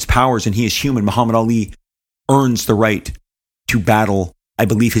Superman's powers and he is human, Muhammad Ali earns the right to battle, I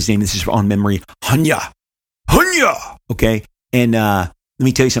believe his name, this is on memory, Hunya. Okay? And let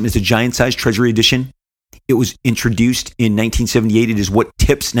me tell you something. It's a giant-sized Treasury edition. It was introduced in 1978. It is what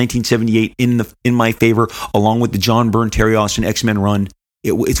tips 1978 in my favor, along with the John Byrne, Terry Austin X-Men run.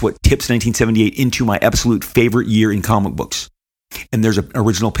 It's what tips 1978 into my absolute favorite year in comic books. And there's an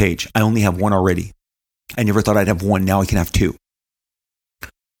original page. I only have one already. I never thought I'd have one. Now I can have two.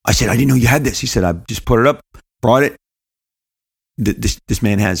 I said, I didn't know you had this. He said, I just put it up, brought it. This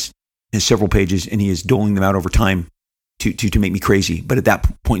man has several pages, and he is doling them out over time to make me crazy. But at that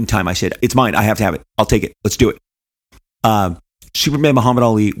point in time, I said, it's mine. I have to have it. I'll take it. Let's do it. Superman Muhammad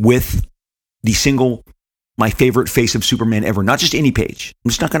Ali with the single, my favorite face of Superman ever. Not just any page. I'm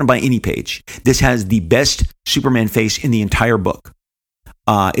just not going to buy any page. This has the best Superman face in the entire book.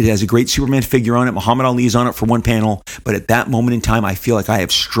 It has a great Superman figure on it. Muhammad Ali is on it for one panel. But at that moment in time, I feel like I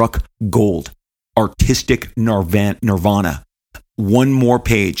have struck gold. Artistic nirvana. One more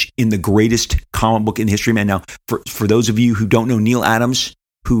page in the greatest comic book in history, man. Now, for those of you who don't know Neil Adams,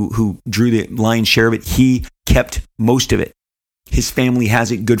 who drew the lion's share of it, he kept most of it. His family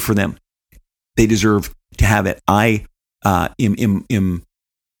has it. Good for them. They deserve to have it. I am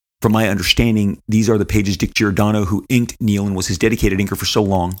from my understanding, these are the pages Dick Giordano, who inked Neil and was his dedicated inker for so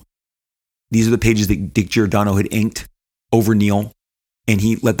long. These are the pages that Dick Giordano had inked over Neil, and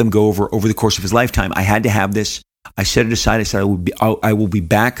he let them go over the course of his lifetime. I had to have this. I set it aside. I said I will be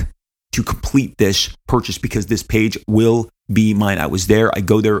back to complete this purchase because this page will be mine. I was there. I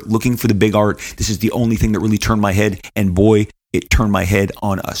go there looking for the big art. This is the only thing that really turned my head, and boy, it turned my head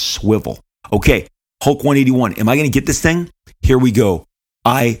on a swivel. Okay, Hulk 181. Am I going to get this thing? Here we go.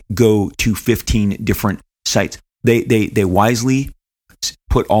 I go to 15 different sites. They wisely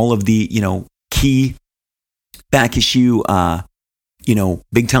put all of the, key back issue,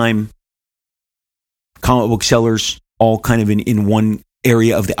 big time comic book sellers, all kind of in one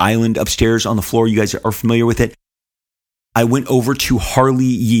area of the island upstairs on the floor. You guys are familiar with it. I went over to Harley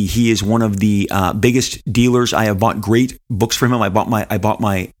Yee. He is one of the biggest dealers. I have bought great books from him. I bought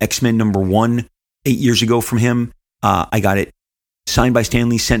my X-Men #1 8 years ago from him. I got it signed by Stan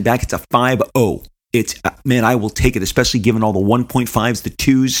Lee, sent back. It's a 5.0. It's, man, I will take it, especially given all the 1.5s, the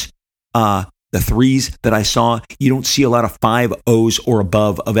 2s, the 3s that I saw. You don't see a lot of 5.0s or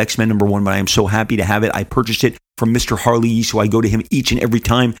above of X-Men #1, but I am so happy to have it. I purchased it from Mr. Harley Yee, so I go to him each and every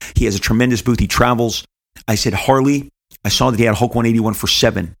time. He has a tremendous booth. He travels. I said, Harley, I saw that he had Hulk 181 for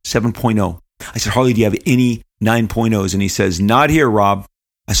 7.0. I said, Harley, do you have any 9.0s? And he says, not here, Rob.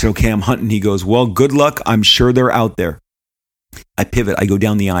 I said, okay, I'm hunting. He goes, well, good luck. I'm sure they're out there. I pivot. I go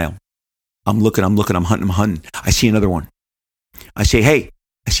down the aisle. I'm looking, I'm hunting. I see another one. I say, hey,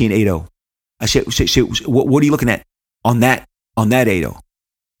 I see an 8.0. I say, what are you looking at on that 8.0?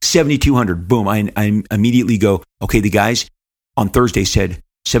 7,200. Boom. I immediately go, okay, the guys on Thursday said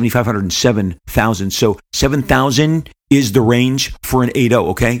 7,500 and 7,000. So 7,000 is the range for an 8.0.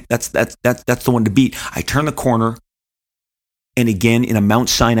 Okay. That's the one to beat. I turn the corner, and again, in a Mount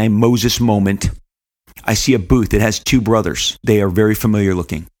Sinai Moses moment, I see a booth that has two brothers. They are very familiar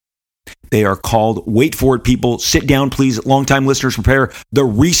looking. They are called, wait for it, people, sit down, please. Longtime listeners, prepare. The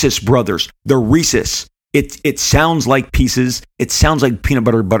Reese's brothers. The Reese's. It sounds like pieces. It sounds like peanut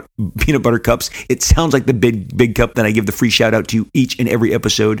butter cups. It sounds like the big cup that I give the free shout out to each and every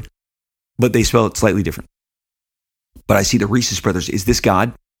episode, but they spell it slightly different. But I see the Reese's brothers. Is this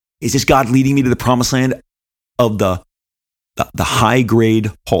God? Is this God leading me to the promised land of the high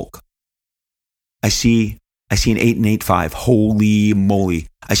grade Hulk? I see an 8 and 8.5. Holy moly.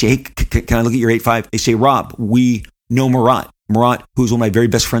 I say, hey, can I look at your 8.5? They say, Rob, we know Marat. Marat, who is one of my very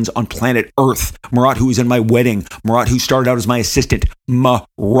best friends on planet Earth. Marat, who was in my wedding. Marat, who started out as my assistant.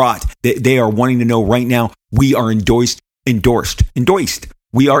 Marat. They are wanting to know right now, we are endorsed.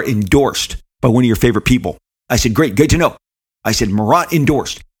 We are endorsed by one of your favorite people. I said, great, good to know. I said, Marat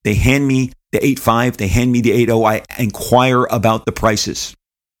endorsed. They hand me the 8.5. They hand me the 8.0. I inquire about the prices.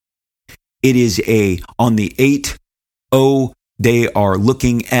 It is on the 8.0, they are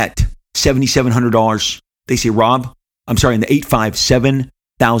looking at $7,700. They say, Rob, I'm sorry, in the 8.5,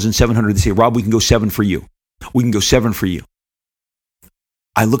 7,700. They say, Rob, we can go 7 for you. We can go 7 for you.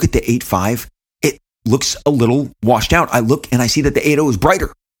 I look at the 8.5. It looks a little washed out. I look and I see that the 8.0 is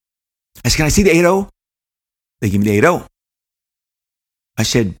brighter. I said, can I see the 8.0? They give me the 8.0. I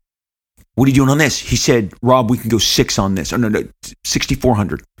said, what are you doing on this? He said, Rob, we can go 6 on this. Oh, no,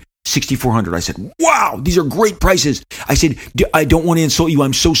 6,400. 6,400. I said, wow, these are great prices. I said, I don't want to insult you.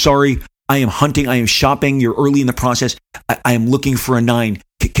 I'm so sorry. I am hunting. I am shopping. You're early in the process. I am looking for a 9.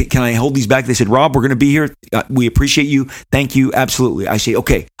 Can I hold these back? They said, Rob, we're going to be here. We appreciate you. Thank you. Absolutely. I say,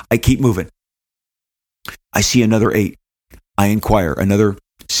 okay. I keep moving. I see another 8. I inquire. Another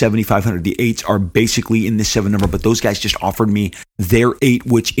 7,500. The 8s are basically in this 7 number, but those guys just offered me their 8,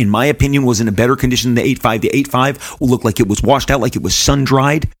 which in my opinion was in a better condition than the 8.5. The 8.5 will look like it was washed out, like it was sun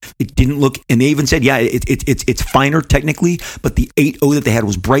dried. It didn't look, and they even said, yeah, it's finer technically, but the 8.0 that they had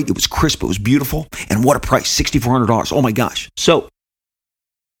was bright. It was crisp. It was beautiful. And what a price, $6,400. Oh my gosh. So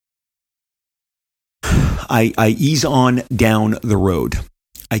I ease on down the road.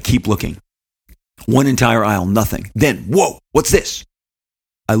 I keep looking. One entire aisle, nothing. Then, whoa, what's this?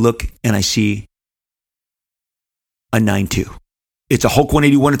 I look and I see a 9.2. It's a Hulk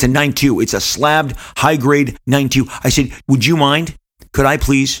 181. It's a 9.2. It's a slabbed high-grade 9.2. I said, would you mind? Could I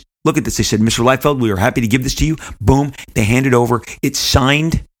please look at this? They said, Mr. Liefeld, we are happy to give this to you. Boom. They hand it over. It's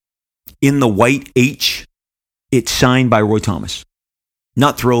signed in the white H. It's signed by Roy Thomas.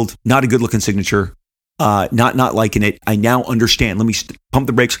 Not thrilled. Not a good-looking signature. Not liking it. I now understand. Let me pump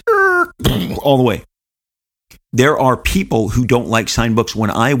the brakes all the way. There are people who don't like signed books. When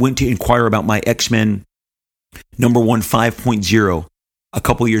I went to inquire about my X-Men #1 5.0, a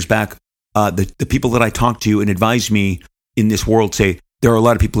couple of years back, the people that I talked to and advised me in this world say there are a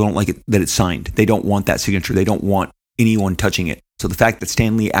lot of people who don't like it that it's signed. They don't want that signature. They don't want anyone touching it. So the fact that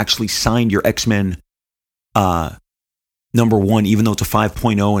Stan Lee actually signed your X-Men number 1, even though it's a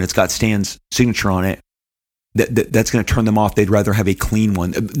 5.0 and it's got Stan's signature on it, that's going to turn them off. They'd rather have a clean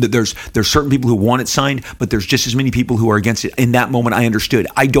one. There's certain people who want it signed, but there's just as many people who are against it. In that moment, I understood.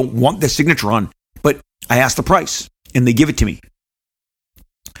 I don't want the signature on, but I asked the price, and they give it to me.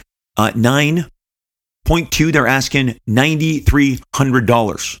 9.2, they're asking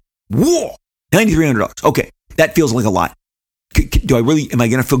 $9,300. Whoa, $9,300. Okay, that feels like a lot. Am I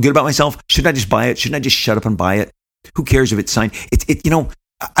going to feel good about myself? Shouldn't I just buy it? Shouldn't I just shut up and buy it? Who cares if it's signed?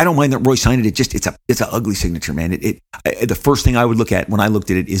 I don't mind that Roy signed it. It's an ugly signature, man. The first thing I would look at when I looked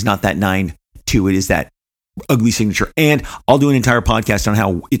at it is not that 9.2. It is that ugly signature. And I'll do an entire podcast on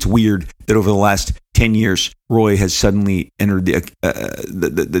how it's weird that over the last 10 years, Roy has suddenly entered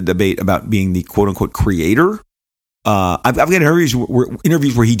the debate about being the quote unquote creator. I've got interviews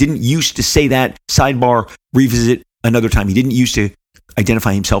where he didn't used to say that. Sidebar, revisit another time. He didn't used to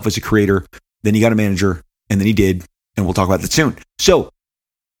identify himself as a creator. Then he got a manager, and then he did. And we'll talk about that soon. So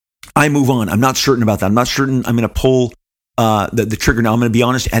I move on. I'm not certain about that. I'm not certain I'm going to pull the trigger now. I'm going to be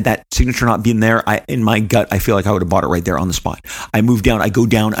honest. Had that signature not been there, in my gut, I feel like I would have bought it right there on the spot. I move down. I go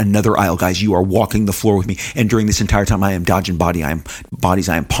down another aisle. Guys, you are walking the floor with me. And during this entire time, I am dodging bodies.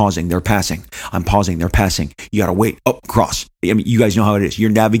 I am pausing. They're passing. I'm pausing. They're passing. You got to wait. Oh, cross. I mean, you guys know how it is. You're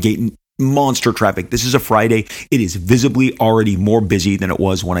navigating monster traffic. This is a Friday. It is visibly already more busy than it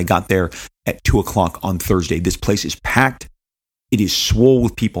was when I got there at 2:00 on Thursday. This place is packed. It is swole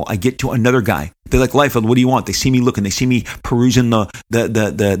with people. I get to another guy. They're like, Liefeld, what do you want? They see me looking. They see me perusing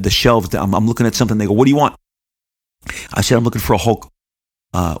the shelves. I'm looking at something. They go, what do you want? I said, I'm looking for a Hulk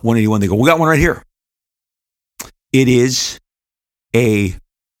 181. They go, we got one right here. It is a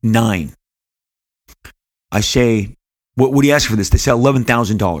 9. I say, what do you ask for this? They say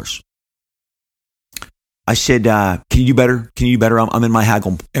 $11,000. I said, can you do better? Can you do better? I'm in my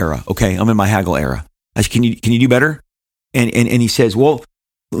haggle era. Okay, I'm in my haggle era. I said, can you do better? And he says, well,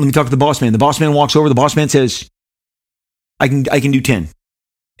 let me talk to the boss man. The boss man walks over. The boss man says, I can do 10.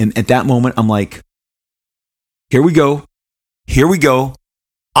 And at that moment, I'm like, here we go.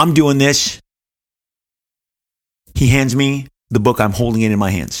 I'm doing this. He hands me the book. I'm holding it in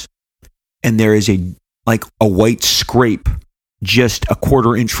my hands. And there is a white scrape just a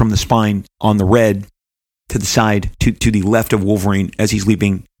 1/4 inch from the spine on the red to the side to the left of Wolverine as he's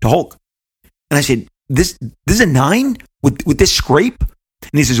leaping to Hulk. And I said, this is a 9 with this scrape?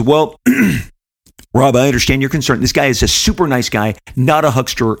 And he says, well, Rob, I understand your concern. This guy is a super nice guy, not a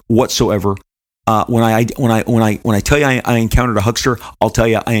huckster whatsoever. When I tell you I encountered a huckster, I'll tell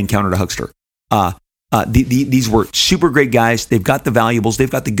you I encountered a huckster. These were super great guys. They've got the valuables.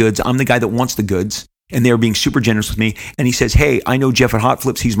 They've got the goods. I'm the guy that wants the goods. And they are being super generous with me. And he says, hey, I know Jeff at Hot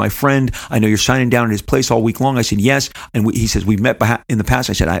Flips. He's my friend. I know you're signing down at his place all week long. I said, yes. And he says, we've met in the past.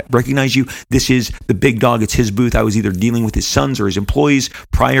 I said, I recognize you. This is the big dog. It's his booth. I was either dealing with his sons or his employees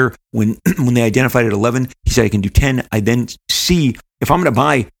prior when they identified at 11. He said, I can do 10. I then see if I'm going to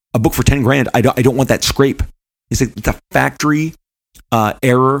buy a book for 10 grand, I don't want that scrape. It's like it's a factory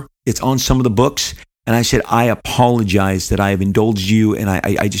error. It's on some of the books. And I said, I apologize that I have indulged you, and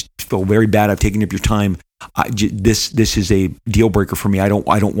I just feel very bad. I've taken up your time. This is a deal breaker for me. I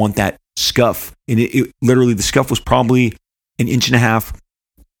don't want that scuff. And it literally, the scuff was probably 1.5 inches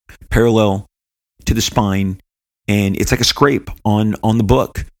parallel to the spine, and it's like a scrape on the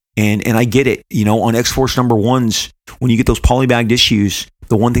book. And I get it. You know, on X-Force number 1s, when you get those polybagged issues,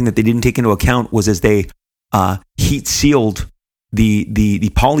 the one thing that they didn't take into account was as they heat sealed the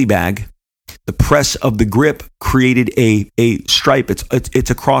polybag, the press of the grip created a stripe. It's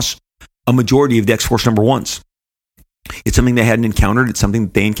across a majority of the X-Force number 1s. It's something they hadn't encountered. It's something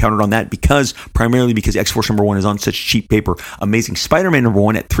that they encountered on that primarily because X-Force number 1 is on such cheap paper. Amazing Spider-Man number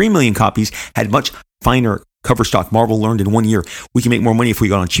 1 at 3 million copies had much finer cover stock. Marvel learned in 1 year, we can make more money if we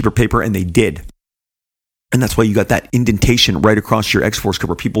got on cheaper paper, and they did. And that's why you got that indentation right across your X-Force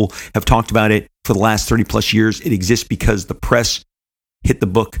cover. People have talked about it for the last 30 plus years. It exists because the press hit the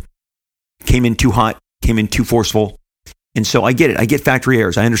book, came in too hot, came in too forceful. And so I get it. I get factory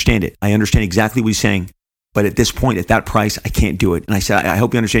errors. I understand it. I understand exactly what he's saying. But at this point, at that price, I can't do it. And I said, I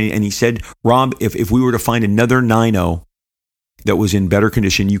hope you understand. And he said, Rob, if we were to find another 9.0 that was in better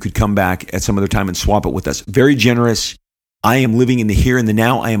condition, you could come back at some other time and swap it with us. Very generous. I am living in the here and the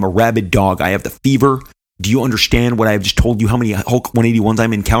now. I am a rabid dog. I have the fever. Do you understand what I have just told you? How many Hulk 181s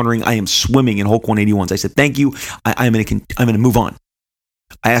I'm encountering? I am swimming in Hulk 181s. I said, thank you. I'm going to move on.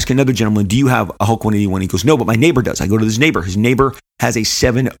 I ask another gentleman, do you have a Hulk 181? He goes, no, but my neighbor does. I go to his neighbor. His neighbor has a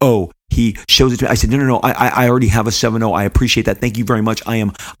 7.0. He shows it to me. I said, no, I already have a 7.0. I appreciate that. Thank you very much. I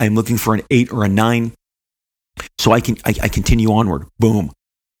am looking for an 8 or a 9. So I continue onward. Boom.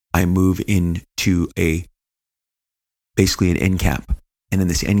 I move into basically an end cap. And in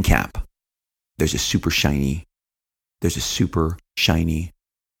this end cap, there's a super shiny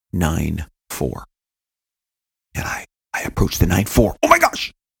 9.4. And I approach the 9.4. Oh my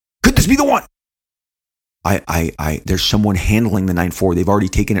gosh! Could this be the one? There's someone handling the 9.4. They've already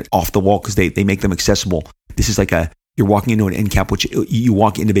taken it off the wall because they make them accessible. This is like you're walking into an end cap, which you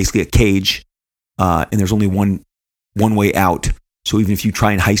walk into basically a cage, and there's only one way out. So even if you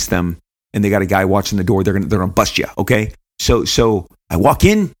try and heist them, and they got a guy watching the door, they're gonna bust you. Okay, so I walk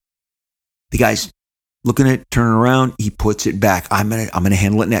in, the guy's looking at it, turning around, he puts it back. I'm gonna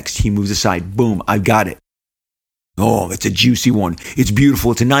handle it next. He moves aside. Boom, I've got it. Oh, it's a juicy one. It's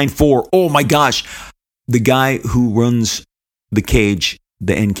beautiful. It's a 9.4. Oh my gosh. The guy who runs the cage,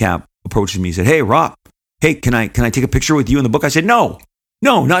 the end cap, approaches me. He said, hey, Rob, hey, can I take a picture with you in the book? I said, no,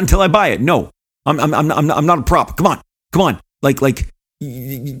 not until I buy it. No, I'm not a prop. Come on. Like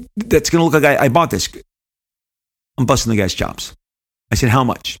that's going to look like I bought this. I'm busting the guy's chops. I said, how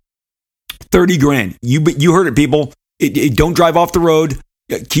much? 30 grand. You heard it, people. Don't drive off the road.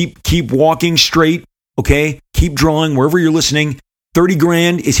 Keep walking straight. Okay. Keep drawing wherever you're listening. 30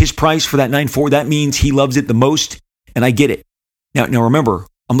 grand is his price for that 9.4. That means he loves it the most. And I get it. Now remember,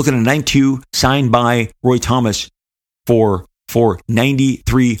 I'm looking at a 9.2 signed by Roy Thomas for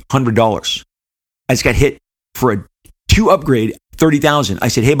 $9,300. I just got hit for a 2 upgrade, $30,000. I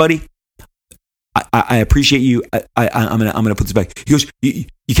said, hey buddy, I appreciate you. I'm gonna put this back. He goes, you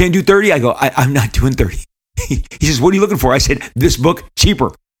can't do 30? I go, I'm not doing 30. He says, what are you looking for? I said, this book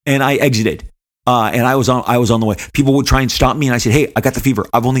cheaper. And I exited. And I was on the way. People would try and stop me, and I said, hey, I got the fever.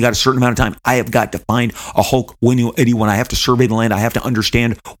 I've only got a certain amount of time. I have got to find a Hulk 181. I have to survey the land. I have to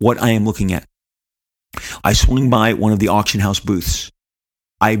understand what I am looking at. I swing by one of the auction house booths.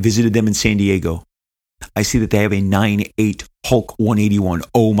 I visited them in San Diego. I see that they have a 9.8 Hulk 181.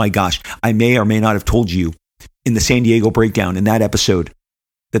 Oh my gosh. I may or may not have told you in the San Diego breakdown in that episode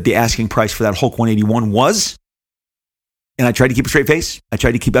that the asking price for that Hulk 181 was, and I tried to keep a straight face. I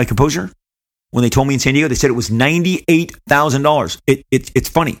tried to keep my composure. When they told me in San Diego, they said it was $98,000. It's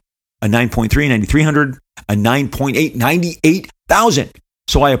funny. A 9.3, 9,300, a 9.8, 98,000.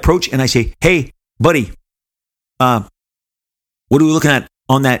 So I approach and I say, hey, buddy, what are we looking at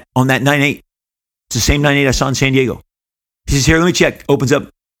on that 9.8? It's the same 9.8 I saw in San Diego. He says, here, let me check. Opens up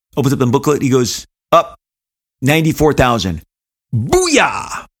the booklet. He goes, up, 94,000.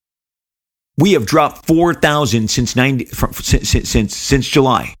 Booyah! We have dropped 4,000 since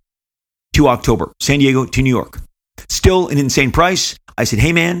July to October, San Diego to New York. Still an insane price. I said,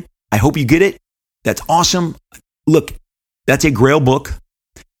 hey man, I hope you get it. That's awesome. Look, that's a Grail book.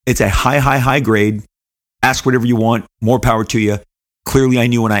 It's a high grade. Ask whatever you want. More power to you. Clearly, I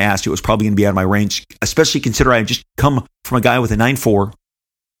knew when I asked it was probably going to be out of my range, especially consider I had just come from a guy with a 9.4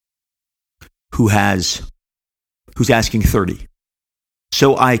 who's asking 30.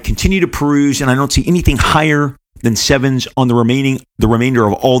 So I continue to peruse, and I don't see anything higher than 7s on the remainder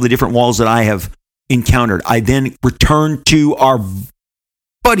of all the different walls that I have encountered. I then return to our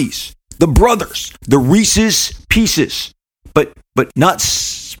buddies, the brothers, the Reese's Pieces, but not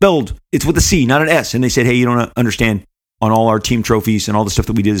spelled. It's with a C, not an S. And they said, hey, you don't understand. On all our team trophies and all the stuff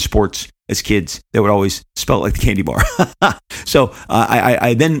that we did as sports as kids, they would always spell it like the candy bar. So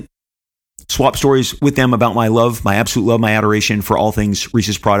I then swap stories with them about my absolute love, my adoration for all things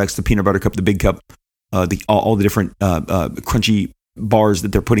Reese's products, the peanut butter cup, the big cup, all the different crunchy bars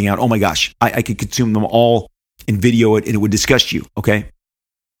that they're putting out. Oh my gosh, I could consume them all and video it, and it would disgust you, okay?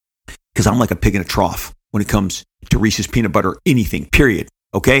 Because I'm like a pig in a trough when it comes to Reese's peanut butter, anything, period,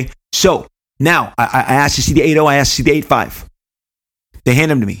 okay? So now I asked to see the 8.0, I asked to see the 8.5. They hand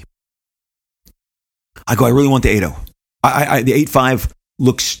them to me. I go, I really want the 8.0. The 8.5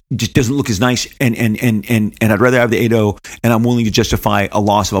 just doesn't look as nice, and I'd rather have the 8.0, and I'm willing to justify a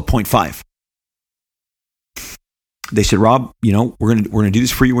loss of a 0.5. They said, Rob, we're gonna do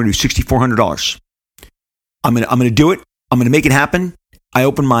this for you. We're gonna do $6,400. I'm gonna do it. I'm gonna make it happen. I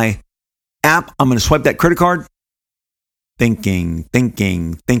open my app. I'm gonna swipe that credit card. Thinking.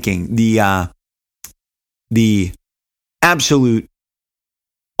 The absolute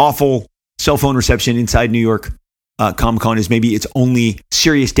awful cell phone reception inside New York Comic-Con is maybe its only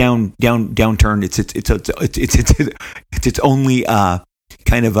serious downturn. It's its only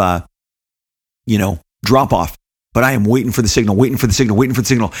kind of drop off. But I am waiting for the signal.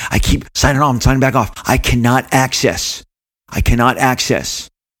 I keep signing back off. I cannot access I cannot access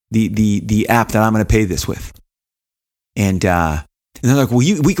the app that I'm going to pay this with. And they're like, well,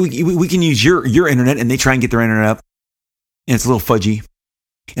 we can use your internet. And they try and get their internet up. And it's a little fudgy.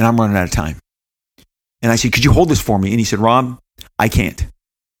 And I'm running out of time. And I said, could you hold this for me? And he said, Rob, I can't.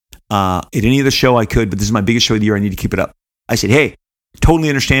 At any other show I could, but this is my biggest show of the year. I need to keep it up. I said, hey, totally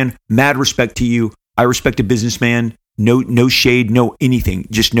understand. Mad respect to you. I respect a businessman. No shade, no anything.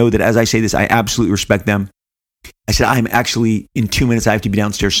 Just know that as I say this, I absolutely respect them. I said, I'm actually, in 2 minutes, I have to be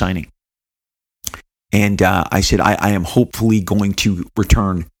downstairs signing. And I said, I am hopefully going to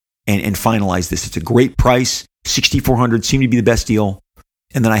return and finalize this. It's a great price. $6,400 seemed to be the best deal.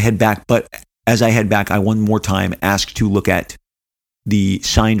 And then I head back. But as I head back, I one more time asked to look at the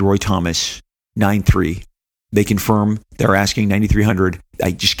signed Roy Thomas 9.3. They confirm they're asking $9,300.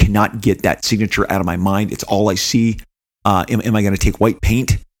 I just cannot get that signature out of my mind. It's all I see. Am I going to take white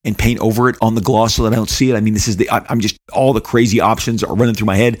paint and paint over it on the gloss so that I don't see it? I mean, I'm just, all the crazy options are running through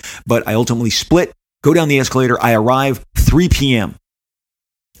my head. But I ultimately split, go down the escalator. I arrive 3 p.m.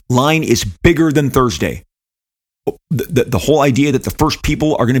 Line is bigger than Thursday. The whole idea that the first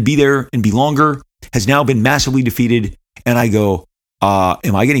people are going to be there and be longer has now been massively defeated. And I go,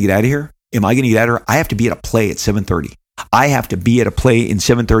 am I going to get out of here? Am I going to get out of here? I have to be at a play at 7:30. I have to be at a play in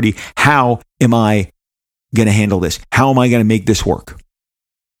 7:30. How am I going to handle this? How am I going to make this work?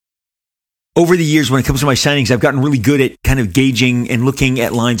 Over the years, when it comes to my signings, I've gotten really good at kind of gauging and looking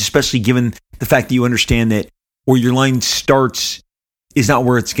at lines, especially given the fact that you understand that where your line starts is not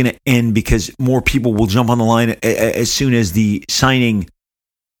where it's going to end, because more people will jump on the line as soon as the signing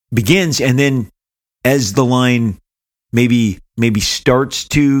begins. And then as the line maybe starts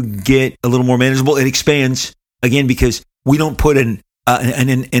to get a little more manageable, it expands again, because we don't put an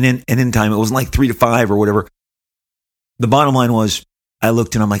end time. It wasn't like 3 to 5 or whatever. The bottom line was, I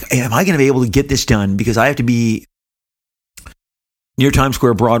looked and I'm like, hey, am I going to be able to get this done? Because I have to be near Times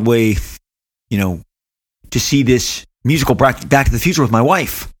Square, Broadway, to see this musical Back to the Future with my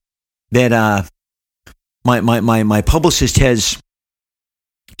wife that my publicist has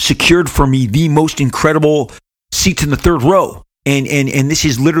secured for me the most incredible seats in the third row. And this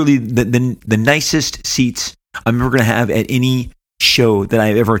is literally the nicest seats I'm ever going to have at any show that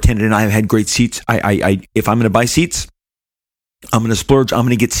I've ever attended. And I've had great seats. If I'm going to buy seats, I'm going to splurge. I'm going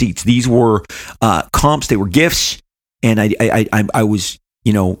to get seats. These were comps. They were gifts. And I was,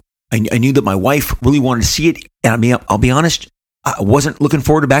 I knew that my wife really wanted to see it. And I mean, I'll be honest, I wasn't looking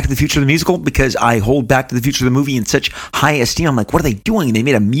forward to Back to the Future the musical, because I hold Back to the Future the movie in such high esteem. I'm like, what are they doing? They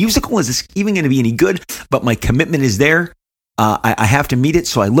made a musical? Is this even going to be any good? But my commitment is there. I have to meet it.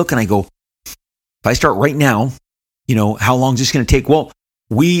 So I look and I go, if I start right now, how long is this going to take? Well,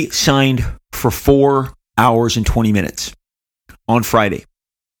 we signed for 4 hours and 20 minutes on Friday.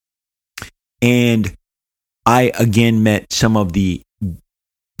 And I again met some of the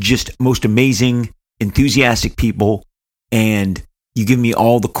just most amazing, enthusiastic people, and you give me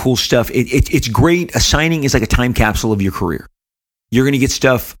all the cool stuff. It's great. A signing is like a time capsule of your career. You're going to get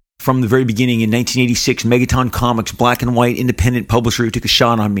stuff from the very beginning. In 1986, Megaton Comics, black and white, independent publisher who took a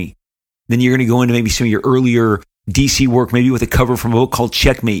shot on me. Then you're going to go into maybe some of your earlier DC work, maybe with a cover from a book called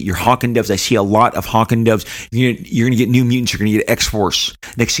Checkmate, your Hawk and Doves. I see a lot of Hawk and Doves. You're going to get New Mutants. You're going to get X-Force.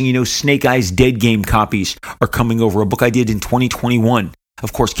 Next thing you know, Snake Eyes Dead Game copies are coming over. A book I did in 2021.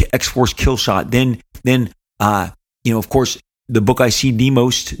 Of course, X-Force Killshot. Then, of course, the book I see the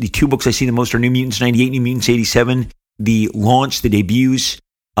most, the 2 books I see the most are New Mutants 98, New Mutants 87. The launch, the debuts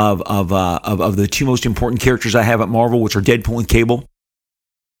of the 2 most important characters I have at Marvel, which are Deadpool and Cable.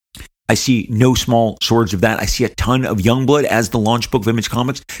 I see no small shortage of that. I see a ton of Youngblood as the launch book of Image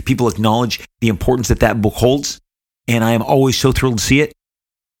Comics. People acknowledge the importance that book holds, and I am always so thrilled to see it.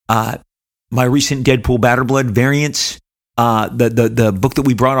 My recent Deadpool Batterblood variants, the book that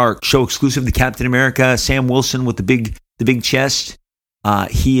we brought, our show exclusive, the Captain America, Sam Wilson with the big chest.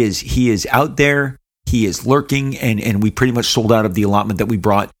 He is out there. He is lurking, and we pretty much sold out of the allotment that we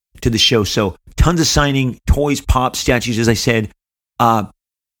brought to the show. So tons of signing, toys, pops, statues, as I said.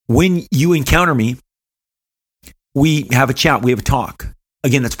 When you encounter me, we have a chat, we have a talk.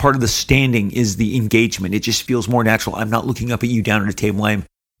 Again, that's part of the standing, is the engagement. It just feels more natural. I'm not looking up at you down at a table. I'm,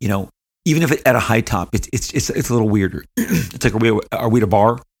 even if it's at a high top, it's a little weirder. It's like, are we at a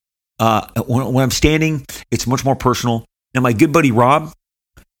bar? When I'm standing, it's much more personal. Now, my good buddy Rob,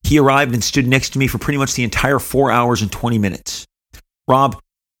 he arrived and stood next to me for pretty much the entire 4 hours and 20 minutes. Rob,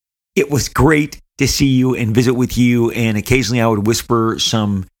 it was great to see you and visit with you. And occasionally I would whisper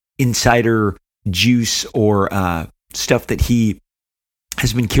some insider juice or stuff that he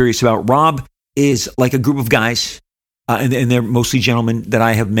has been curious about. Rob is like a group of guys, and they're mostly gentlemen that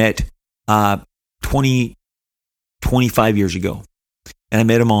I have met 20 25 years ago. And I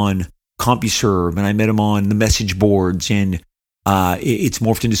met him on CompuServe, and I met him on the message boards, and it's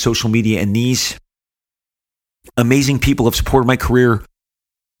morphed into social media. And these amazing people have supported my career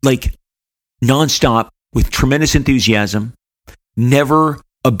like nonstop with tremendous enthusiasm, never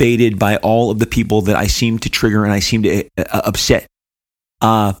abated by all of the people that I seem to trigger and I seem to upset.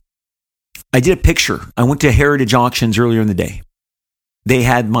 I did a picture. I went to Heritage Auctions earlier in the day. They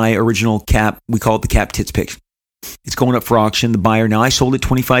had my original cap. We call it the cap tits pic. It's going up for auction. The buyer. Now, I sold it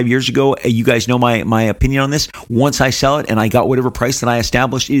 25 years ago. You guys know my opinion on this. Once I sell it and I got whatever price that I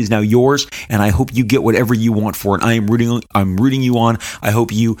established, it is now yours. And I hope you get whatever you want for it. I'm rooting you on. I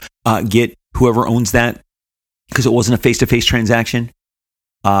hope you get whoever owns that, because it wasn't a face-to-face transaction.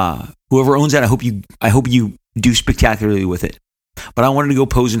 Whoever owns that, I hope you do spectacularly with it. But I wanted to go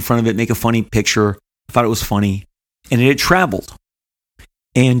pose in front of it, make a funny picture. I thought it was funny, and it had traveled.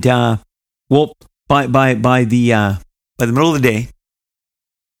 And well, by the middle of the day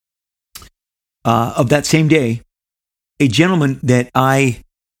of that same day, a gentleman that I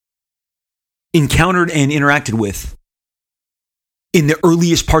encountered and interacted with in the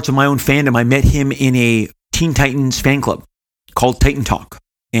earliest parts of my own fandom, I met him in a Teen Titans fan club called Titan Talk.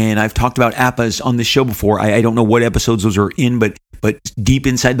 And I've talked about APAs on this show before. I don't know what episodes those are in, but deep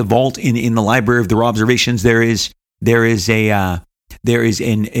inside the vault in the library of the Robservations, there is a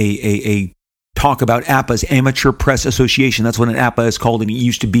talk about APA's Amateur Press Association. That's what an APA is called. And it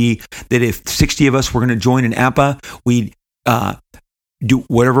used to be that if 60 of us were going to join an APA, we'd do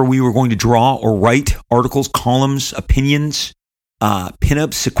whatever we were going to draw or write, articles, columns, opinions,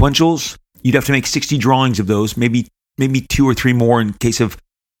 pinups, sequentials. You'd have to make 60 drawings of those, maybe 2 or 3 more in case of,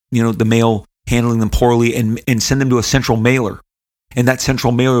 the mail handling them poorly, and send them to a central mailer. And that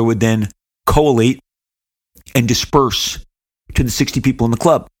central mailer would then collate and disperse to the 60 people in the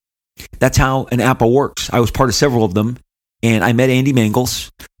club. That's how an APA works. I was part of several of them, and I met Andy Mangels,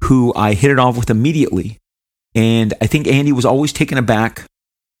 who I hit it off with immediately. And I think Andy was always taken aback,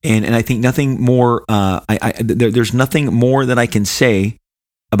 and I think nothing more. There's nothing more that I can say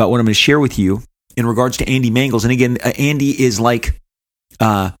about what I'm going to share with you in regards to Andy Mangels. And again, Andy is like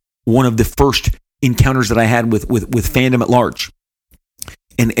one of the first encounters that I had with fandom at large,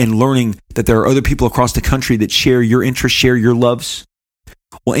 and learning that there are other people across the country that share your interests, share your loves.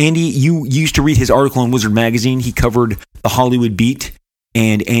 Well, Andy, you used to read his article in Wizard Magazine. He covered the Hollywood beat,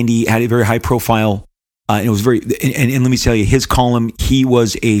 and Andy had a very high profile. And it was very, and let me tell you, his column, he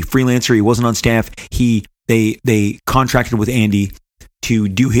was a freelancer. He wasn't on staff. They contracted with Andy to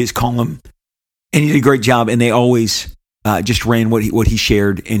do his column, and he did a great job. And they always just ran what he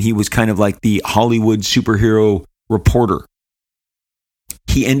shared, and he was kind of like the Hollywood superhero reporter.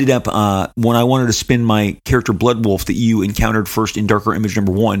 He ended up, when I wanted to spin my character Blood Wolf that you encountered first in Darker Image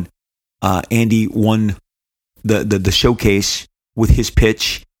number 1, Andy won the showcase with his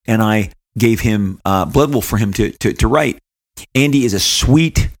pitch, and I gave him Blood Wolf for him to write. Andy is a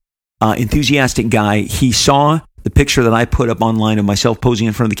sweet, enthusiastic guy. He saw the picture that I put up online of myself posing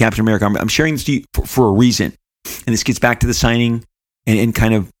in front of the Captain America. I'm sharing this to you for a reason, and this gets back to the signing and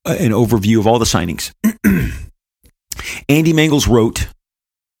kind of an overview of all the signings. Andy Mangels wrote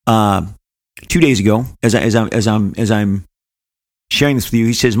 2 days ago, as I'm sharing this with you,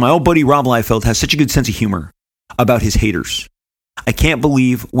 he says, "My old buddy Rob Liefeld has such a good sense of humor about his haters. I can't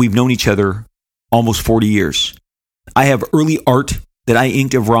believe we've known each other almost 40 years. I have early art that I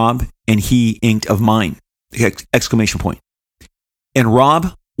inked of Rob, and he inked of mine!" Exclamation point. And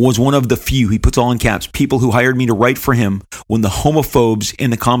Rob was one of the few, he puts all in caps, people who hired me to write for him when the homophobes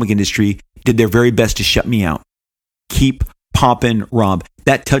in the comic industry did their very best to shut me out. Keep poppin', Rob.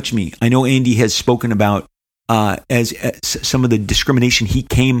 That touched me. I know Andy has spoken about as some of the discrimination he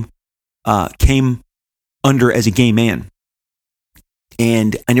came under as a gay man.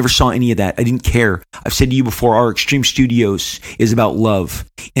 And I never saw any of that. I didn't care. I've said to you before, our Extreme Studios is about love.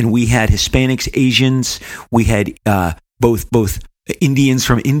 And we had Hispanics, Asians, we had both Indians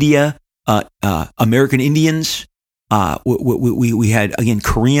from India, American Indians. We had, again,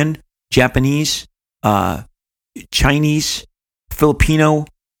 Korean, Japanese, Chinese, Filipino.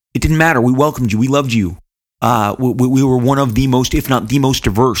 It didn't matter. We welcomed you. We loved you. We were one of the most, if not the most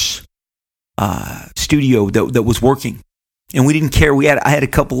diverse studio that was working. And we didn't care. I had a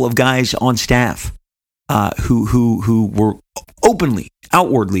couple of guys on staff who were openly,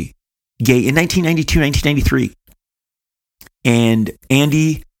 outwardly gay in 1992, 1993. And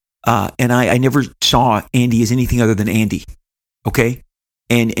Andy and I never saw Andy as anything other than Andy. Okay?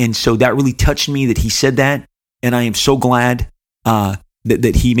 And so that really touched me that he said that. And I am so glad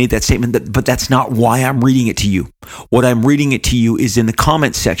that he made that statement. But that's not why I'm reading it to you. What I'm reading it to you is in the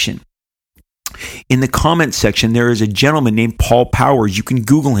comments section. In the comments section, there is a gentleman named Paul Powers. You can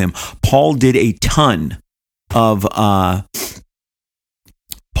Google him. Paul did a ton of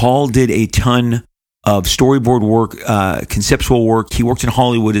storyboard work, conceptual work. He worked in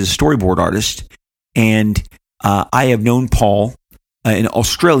Hollywood as a storyboard artist, and I have known Paul, an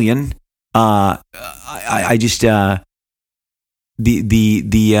Australian. I just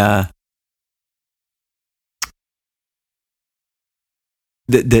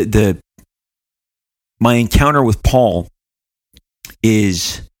my encounter with Paul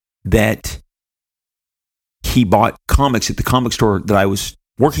is that he bought comics at the comic store that I was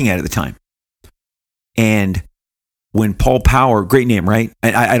working at the time. And when Paul Power, great name, right?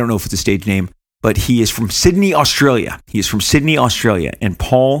 I don't know if it's a stage name, but he is from Sydney, Australia. And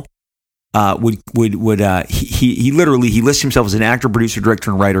Paul he lists himself as an actor, producer,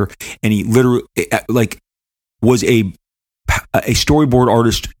 director, and writer. And he literally was a storyboard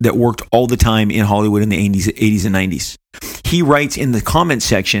artist that worked all the time in Hollywood in the 80s and 90s. He writes in the comment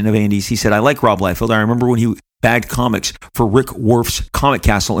section of Andy's, he said, "I like Rob Liefeld. I remember when he bagged comics for Rick Worf's Comic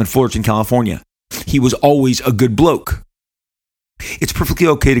Castle in Fullerton, California. He was always a good bloke. It's perfectly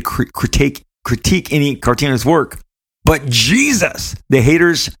okay to critique any cartoonist's work, but Jesus, the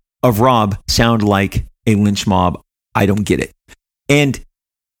haters of Rob sound like a lynch mob. I don't get it." And,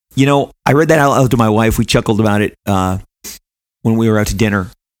 I read that out loud to my wife. We chuckled about it when we were out to dinner.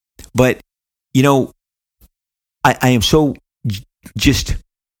 But, I am so just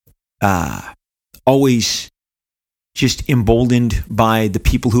always just emboldened by the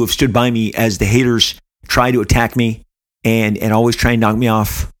people who have stood by me as the haters try to attack me and always try and knock me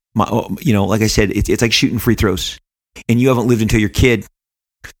off. Like I said, it's like shooting free throws. And you haven't lived until your kid,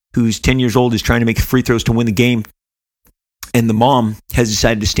 who's 10 years old, is trying to make free throws to win the game. And the mom has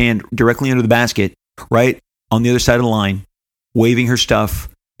decided to stand directly under the basket, right on the other side of the line, waving her stuff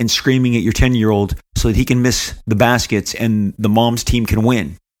and screaming at your 10-year-old so that he can miss the baskets and the mom's team can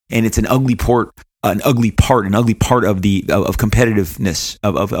win. And it's an ugly part of competitiveness,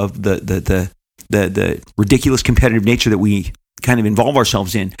 of the ridiculous competitive nature that we kind of involve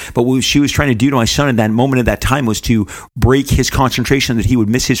ourselves in. But what she was trying to do to my son at that moment, at that time, was to break his concentration that he would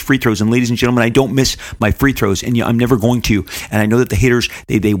miss his free throws. And ladies and gentlemen, I don't miss my free throws, and I'm never going to. And I know that the haters,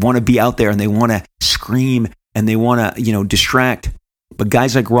 they want to be out there and they want to scream and they want to, distract. But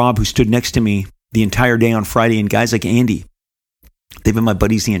guys like Rob, who stood next to me the entire day on Friday, and guys like Andy, they've been my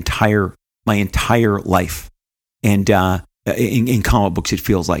buddies my entire life. And in comic books, it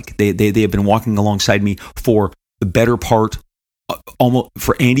feels like they have been walking alongside me for the better part, almost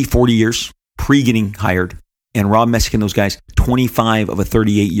for Andy, 40 years pre getting hired, and Rob Messick and those guys, 25 of a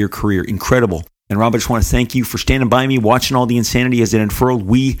 38-year career. Incredible. And Rob, I just want to thank you for standing by me, watching all the insanity as it unfurled.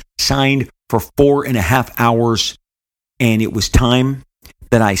 We signed for 4.5 hours, and it was time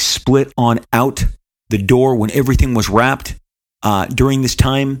that I split on out the door when everything was wrapped. During this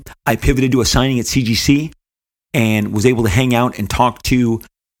time, I pivoted to a signing at CGC and was able to hang out and talk to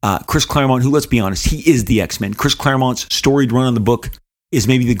Chris Claremont, who, let's be honest, he is the X-Men. Chris Claremont's storied run on the book is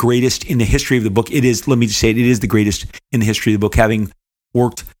maybe the greatest in the history of the book. It is, let me just say it is the greatest in the history of the book. Having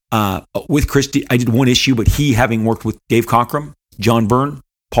worked with Chris, I did one issue, but he having worked with Dave Cockrum, John Byrne,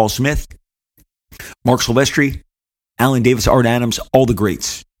 Paul Smith, Mark Silvestri, Alan Davis, Art Adams, all the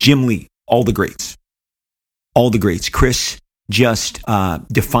greats, Jim Lee, all the greats. Chris just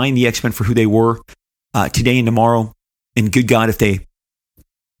defined the X-Men for who they were today and tomorrow. And good God, if they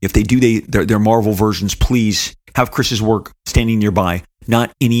do their Marvel versions, please have Chris's work standing nearby,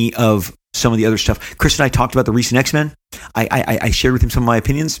 not any of some of the other stuff. Chris and I talked about the recent X-Men. I shared with him some of my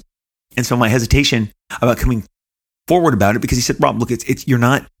opinions and some of my hesitation about coming forward about it, because he said, "Rob, look,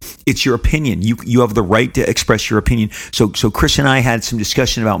 it's your opinion. You have the right to express your opinion." So Chris and I had some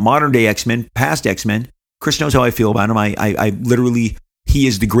discussion about modern day X-Men, past X-Men. Chris knows how I feel about him. I literally, he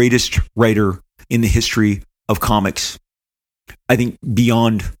is the greatest writer in the history of comics. I think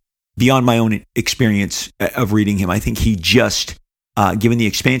beyond my own experience of reading him, I think he just, given the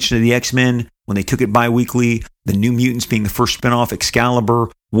expansion of the X-Men, when they took it bi-weekly, the New Mutants being the first spinoff, Excalibur,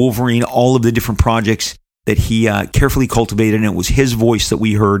 Wolverine, all of the different projects that he carefully cultivated, and it was his voice that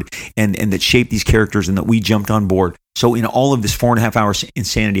we heard and that shaped these characters and that we jumped on board. So in all of this 4.5 hours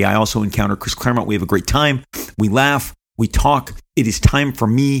insanity, I also encounter Chris Claremont. We have a great time. We laugh. We talk. It is time for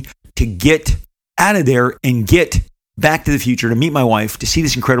me to get out of there and get back to the future, to meet my wife, to see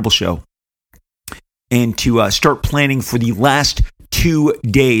this incredible show, and to start planning for the last 2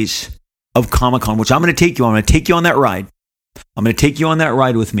 days of Comic-Con, which I'm going to take you on. I'm going to take you on that ride. I'm going to take you on that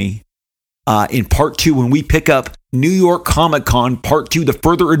ride with me in part 2 when we pick up New York Comic-Con, part 2, the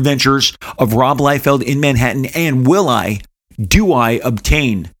further adventures of Rob Liefeld in Manhattan. And do I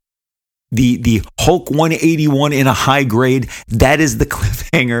obtain the Hulk 181 in a high grade. That is the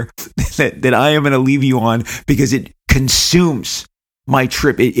cliffhanger that I am going to leave you on, because it consumes my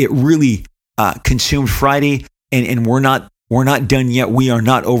trip. It really consumed Friday, and we're not done yet. We are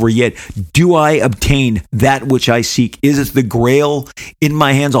not over yet. Do I obtain that which I seek? Is it the grail in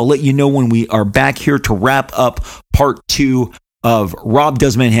my hands? I'll let you know when we are back here to wrap up part 2 of Rob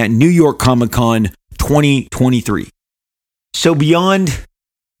Does Manhattan, New York Comic Con 2023. So beyond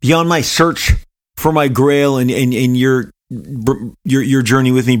my search for my grail and your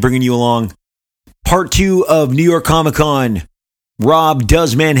journey with me, bringing you along, part 2 of New York Comic Con, Rob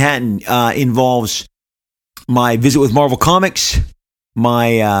Does Manhattan, involves my visit with Marvel Comics,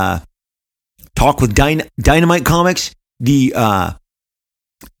 my talk with Dynamite Comics, the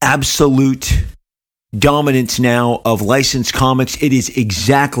absolute dominance now of licensed comics. It is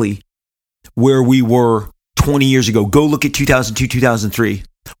exactly where we were 20 years ago. Go look at 2002, 2003.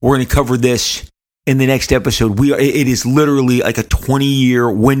 We're going to cover this in the next episode. It is literally like a 20-year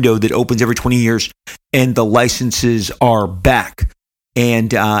window that opens every 20 years, and the licenses are back.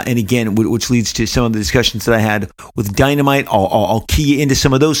 And again, which leads to some of the discussions that I had with Dynamite. I'll key you into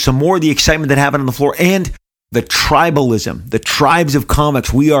some of those, some more of the excitement that happened on the floor, and the tribalism, the tribes of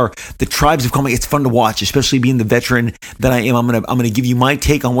comics. We are the tribes of comics. It's fun to watch, especially being the veteran that I am. I'm gonna give you my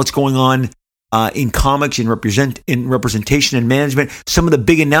take on what's going on in comics, in representation and management. Some of the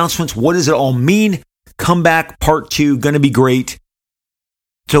big announcements. What does it all mean? Comeback part 2, gonna be great.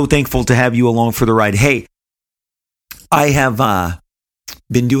 So thankful to have you along for the ride. Hey, I have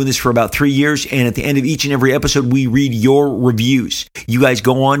been doing this for about 3 years, and at the end of each and every episode, we read your reviews. You guys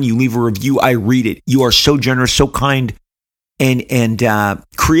go on, you leave a review, I read it. You are so generous, so kind, and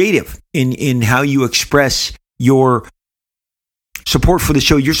creative in how you express your support for the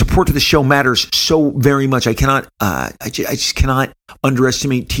show. Your support to the show matters so very much. I just cannot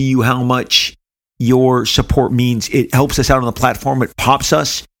underestimate to you how much your support means. It helps us out on the platform. It pops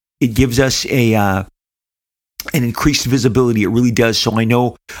us. It gives us an increased visibility. It really does. So I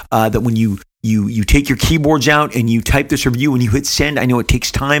know that when you take your keyboards out and you type this review and you hit send, I know it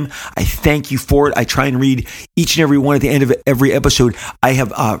takes time. I thank you for it. I try and read each and every one at the end of every episode. I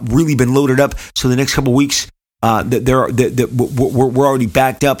have really been loaded up. So the next couple of weeks, we're already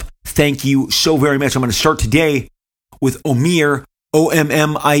backed up. Thank you so very much. I'm going to start today with Omir,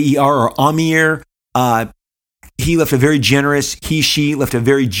 O-M-M-I-E-R, or Amir. She left a very generous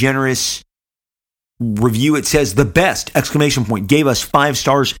review. It says the best ! Gave us 5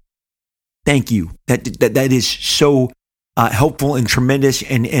 stars. Thank you. That is so helpful and tremendous,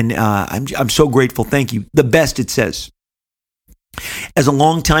 and I'm so grateful. Thank you. The best, it says. As a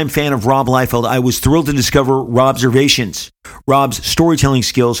longtime fan of Rob Liefeld, I was thrilled to discover Robservations. Rob's storytelling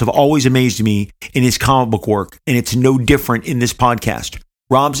skills have always amazed me in his comic book work, and it's no different in this podcast.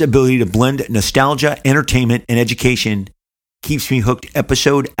 Rob's ability to blend nostalgia, entertainment, and education keeps me hooked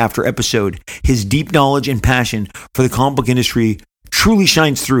episode after episode. His deep knowledge and passion for the comic book industry truly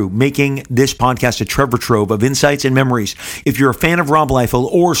shines through, making this podcast a treasure trove of insights and memories. If you're a fan of Rob Liefeld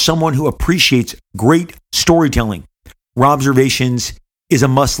or someone who appreciates great storytelling, Robservations is a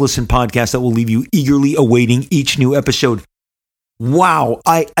must-listen podcast that will leave you eagerly awaiting each new episode. Wow,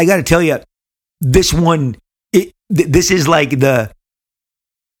 I got to tell you, this one, this is like the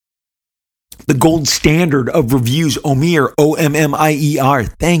gold standard of reviews. Omir, O-M-M-I-E-R.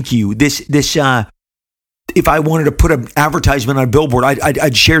 Thank you. This if I wanted to put an advertisement on a billboard,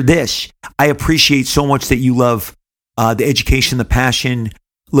 I'd share this. I appreciate so much that you love the education, the passion.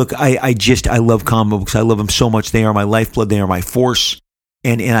 Look, I love comic books. I love them so much. They are my lifeblood. They are my force.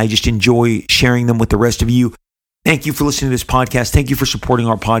 And I just enjoy sharing them with the rest of you. Thank you for listening to this podcast. Thank you for supporting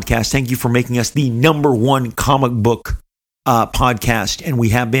our podcast. Thank you for making us the #1 comic book podcast. And we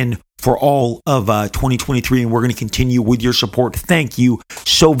have been for all of 2023, and we're going to continue with your support. Thank you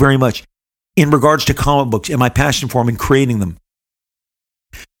so very much. In regards to comic books and my passion for them and creating them,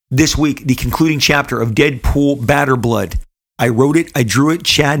 this week, the concluding chapter of Deadpool Batter Blood. I wrote it, I drew it.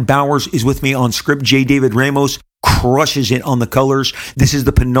 Chad Bowers is with me on script. J. David Ramos crushes it on the colors. This is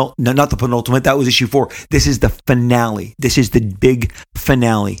not the penultimate. That was issue 4. This is the finale. This is the big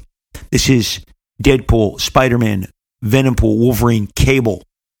finale. This is Deadpool, Spider-Man, Venompool, Wolverine, Cable.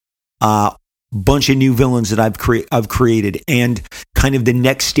 Bunch of new villains that I've created, and kind of the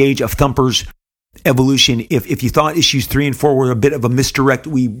next stage of Thumper's evolution. If you thought issues 3 and 4 were a bit of a misdirect,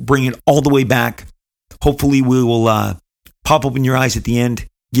 we bring it all the way back. Hopefully, we will pop open your eyes at the end,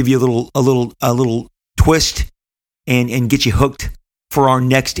 give you a little twist, and get you hooked for our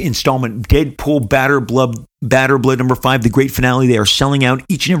next installment, Deadpool Batter Blood #5, the great finale. They are selling out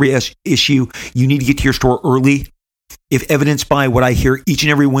each and every issue. You need to get to your store early. if evidenced by what I hear each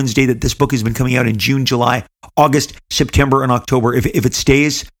and every Wednesday that this book has been coming out in June, July, August, September, and October, if it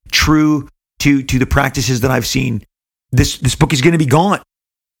stays true to the practices that I've seen, this book is going to be gone.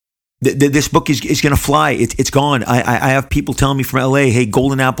 This book is going to fly. It's gone. I have people telling me from LA, hey,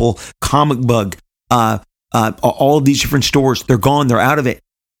 Golden Apple, Comic Bug, all of these different stores, they're gone. They're out of it.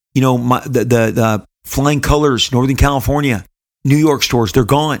 You know, the Flying Colors, Northern California, New York stores, they're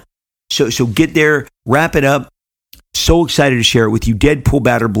gone. So get there, wrap it up. So excited to share it with you. Deadpool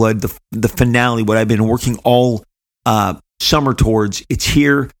Battered Blood, the finale, what I've been working all summer towards. It's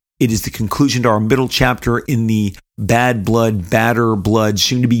here. It is the conclusion to our middle chapter in the Bad Blood, Badder Blood,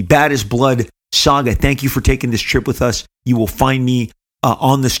 soon to be Baddest Blood saga. Thank you for taking this trip with us. You will find me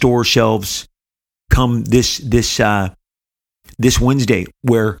on the store shelves come this Wednesday,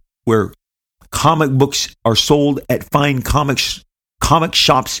 where comic books are sold at fine comic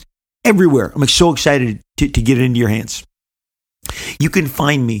shops everywhere. I'm so excited to get it into your hands. You can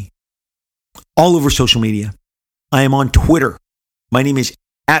find me all over social media. I am on Twitter. My name is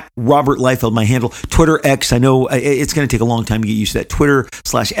at Robert Liefeld, my handle. Twitter, X, I know it's going to take a long time to get used to that.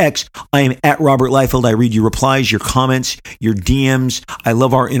 Twitter/X. I am at Robert Liefeld. I read your replies, your comments, your DMs. I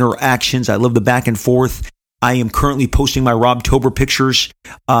love our interactions. I love the back and forth. I am currently posting my Robtober pictures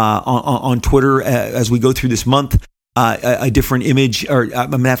on Twitter as we go through this month. A different image, or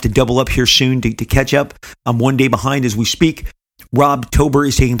I'm going to have to double up here soon to catch up. I'm one day behind as we speak. Robtober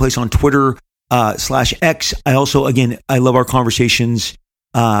is taking place on Twitter /X. I also, again, I love our conversations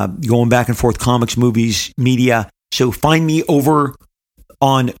going back and forth, comics, movies, media. So find me over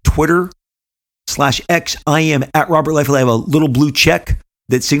on Twitter /X. I am at Robert Liefeld. I have a little blue check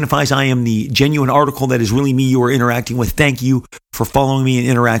that signifies I am the genuine article that is really me you are interacting with. Thank you for following me and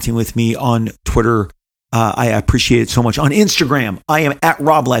interacting with me on Twitter. I appreciate it so much. On Instagram, I am at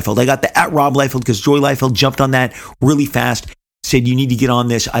Rob Liefeld. I got the at Rob Liefeld because Joy Liefeld jumped on that really fast, said you need to get on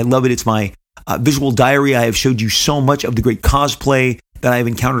this. I love it. It's my visual diary. I have showed you so much of the great cosplay that I've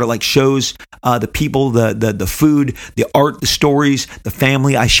encountered at like shows, the people, the food, the art, the stories, the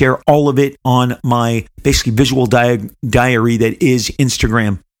family. I share all of it on my basically visual diary that is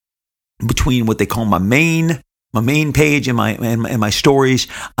Instagram. Between what they call my main page and my stories,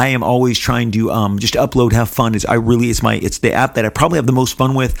 I am always trying to just upload, have fun. It's the app that I probably have the most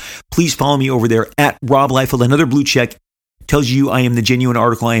fun with. Please follow me over there at Rob Liefeld. Another blue check tells you I am the genuine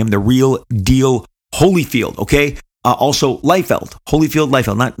article. I am the real deal. Holyfield, okay. Also Liefeld, Holyfield,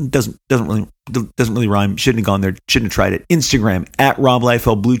 Liefeld. Doesn't really rhyme. Shouldn't have gone there. Shouldn't have tried it. Instagram at Rob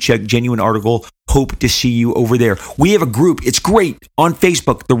Liefeld, blue check, genuine article. Hope to see you over there. We have a group. It's great on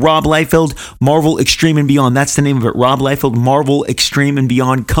Facebook. The Rob Liefeld Marvel Extreme and Beyond. That's the name of it. Rob Liefeld Marvel Extreme and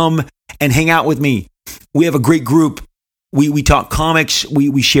Beyond. Come and hang out with me. We have a great group. We talk comics.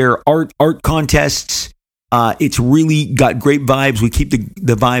 We share art contests. It's really got great vibes. We keep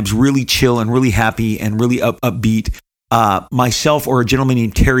the vibes really chill and really happy and really upbeat. Myself or a gentleman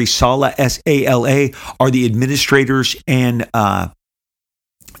named Terry Sala, Sala, are the administrators and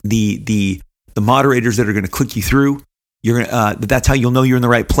the moderators that are going to click you through. You're gonna, that's how you'll know you're in the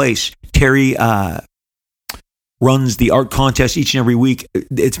right place. Terry runs the art contest each and every week.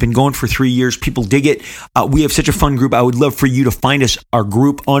 It's been going for 3 years. People dig it. We have such a fun group. I would love for you to find us, our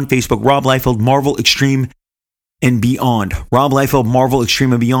group on Facebook, Rob Liefeld Marvel Extreme and Beyond. Rob Liefeld Marvel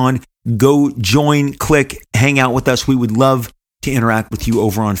Extreme and Beyond. Go join, click, hang out with us. We would love to interact with you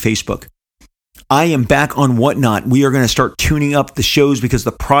over on Facebook. I am back on Whatnot. We are going to start tuning up the shows because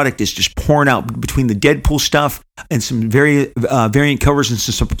the product is just pouring out between the Deadpool stuff and some variant covers and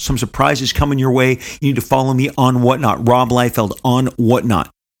some surprises coming your way. You need to follow me on Whatnot. Rob Liefeld on Whatnot.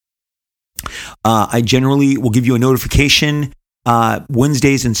 I generally will give you a notification.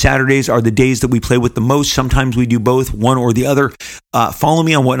 Wednesdays and Saturdays are the days that we play with the most. Sometimes we do both, one or the other. Follow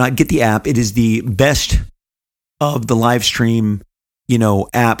me on Whatnot. Get the app. It is the best of the live stream,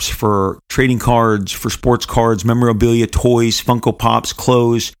 apps for trading cards, for sports cards, memorabilia, toys, Funko Pops,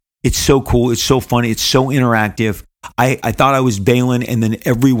 clothes. It's so cool. It's so fun. It's so interactive. I thought I was bailing, and then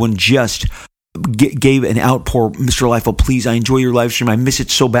everyone just gave an outpour. Mr. Liefeld, please, I enjoy your live stream. I miss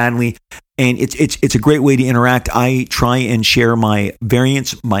it so badly. And it's a great way to interact. I try and share my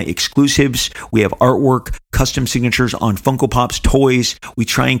variants, my exclusives. We have artwork, custom signatures on Funko Pops, toys. We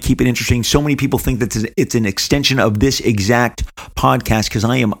try and keep it interesting. So many people think that it's an extension of this exact podcast because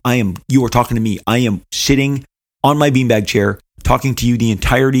you are talking to me. I am sitting on my beanbag chair talking to you the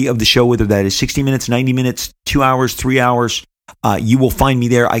entirety of the show, whether that is 60 minutes, 90 minutes, 2 hours, 3 hours. You will find me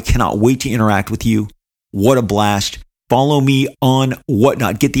there. I cannot wait to interact with you. What a blast. Follow me on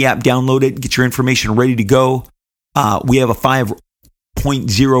Whatnot. Get the app downloaded. Get your information ready to go. We have a 5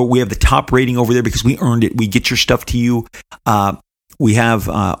 8.0. We have the top rating over there because we earned it. We get your stuff to you. We have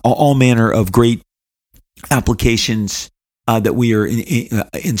all manner of great applications that we are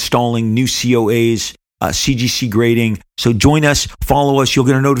installing, new COAs, CGC grading. So join us, follow us. You'll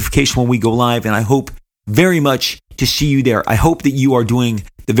get a notification when we go live. And I hope very much to see you there. I hope that you are doing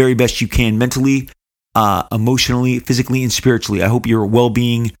the very best you can mentally, emotionally, physically, and spiritually. I hope your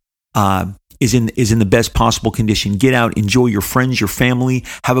well-being is in the best possible condition. Get out, enjoy your friends, your family,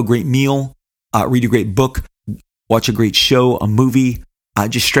 have a great meal, read a great book, watch a great show, a movie.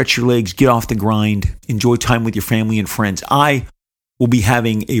 Just stretch your legs, get off the grind, enjoy time with your family and friends. I will be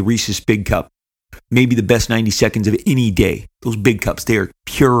having a Reese's Big Cup, maybe the best 90 seconds of any day. Those big cups, they are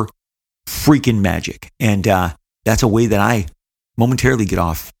pure freaking magic. And that's a way that I momentarily get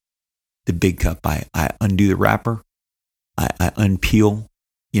off the big cup. I undo the wrapper. I unpeel,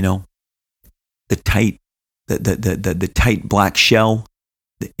 the tight black shell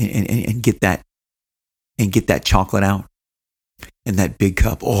and get that chocolate out. And that big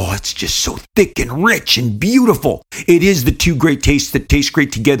cup, oh, it's just so thick and rich and beautiful. It is the two great tastes that taste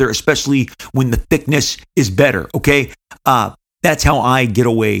great together, especially when the thickness is better, okay? That's how I get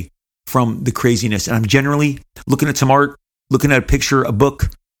away from the craziness. And I'm generally looking at some art, looking at a picture, a book,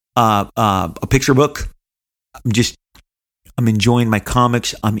 a picture book. I'm enjoying my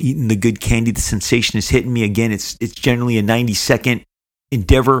comics. I'm eating the good candy. The sensation is hitting me again. It's generally a 90-second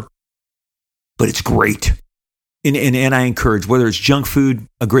endeavor, but it's great. And I encourage, whether it's junk food,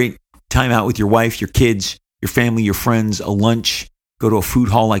 a great time out with your wife, your kids, your family, your friends, a lunch, go to a food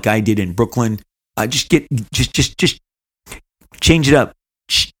hall like I did in Brooklyn. Just change it up.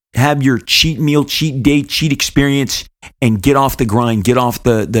 Have your cheat meal, cheat day, cheat experience, and get off the grind. Get off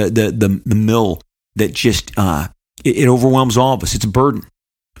the mill that just it overwhelms all of us. It's a burden.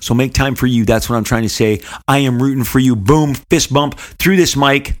 So make time for you. That's what I'm trying to say. I am rooting for you. Boom, fist bump through this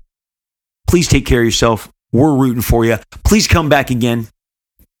mic. Please take care of yourself. We're rooting for you. Please come back again.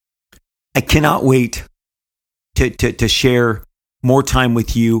 I cannot wait to share more time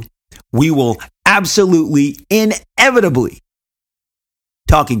with you. We will absolutely, inevitably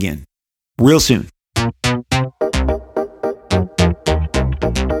talk again real soon.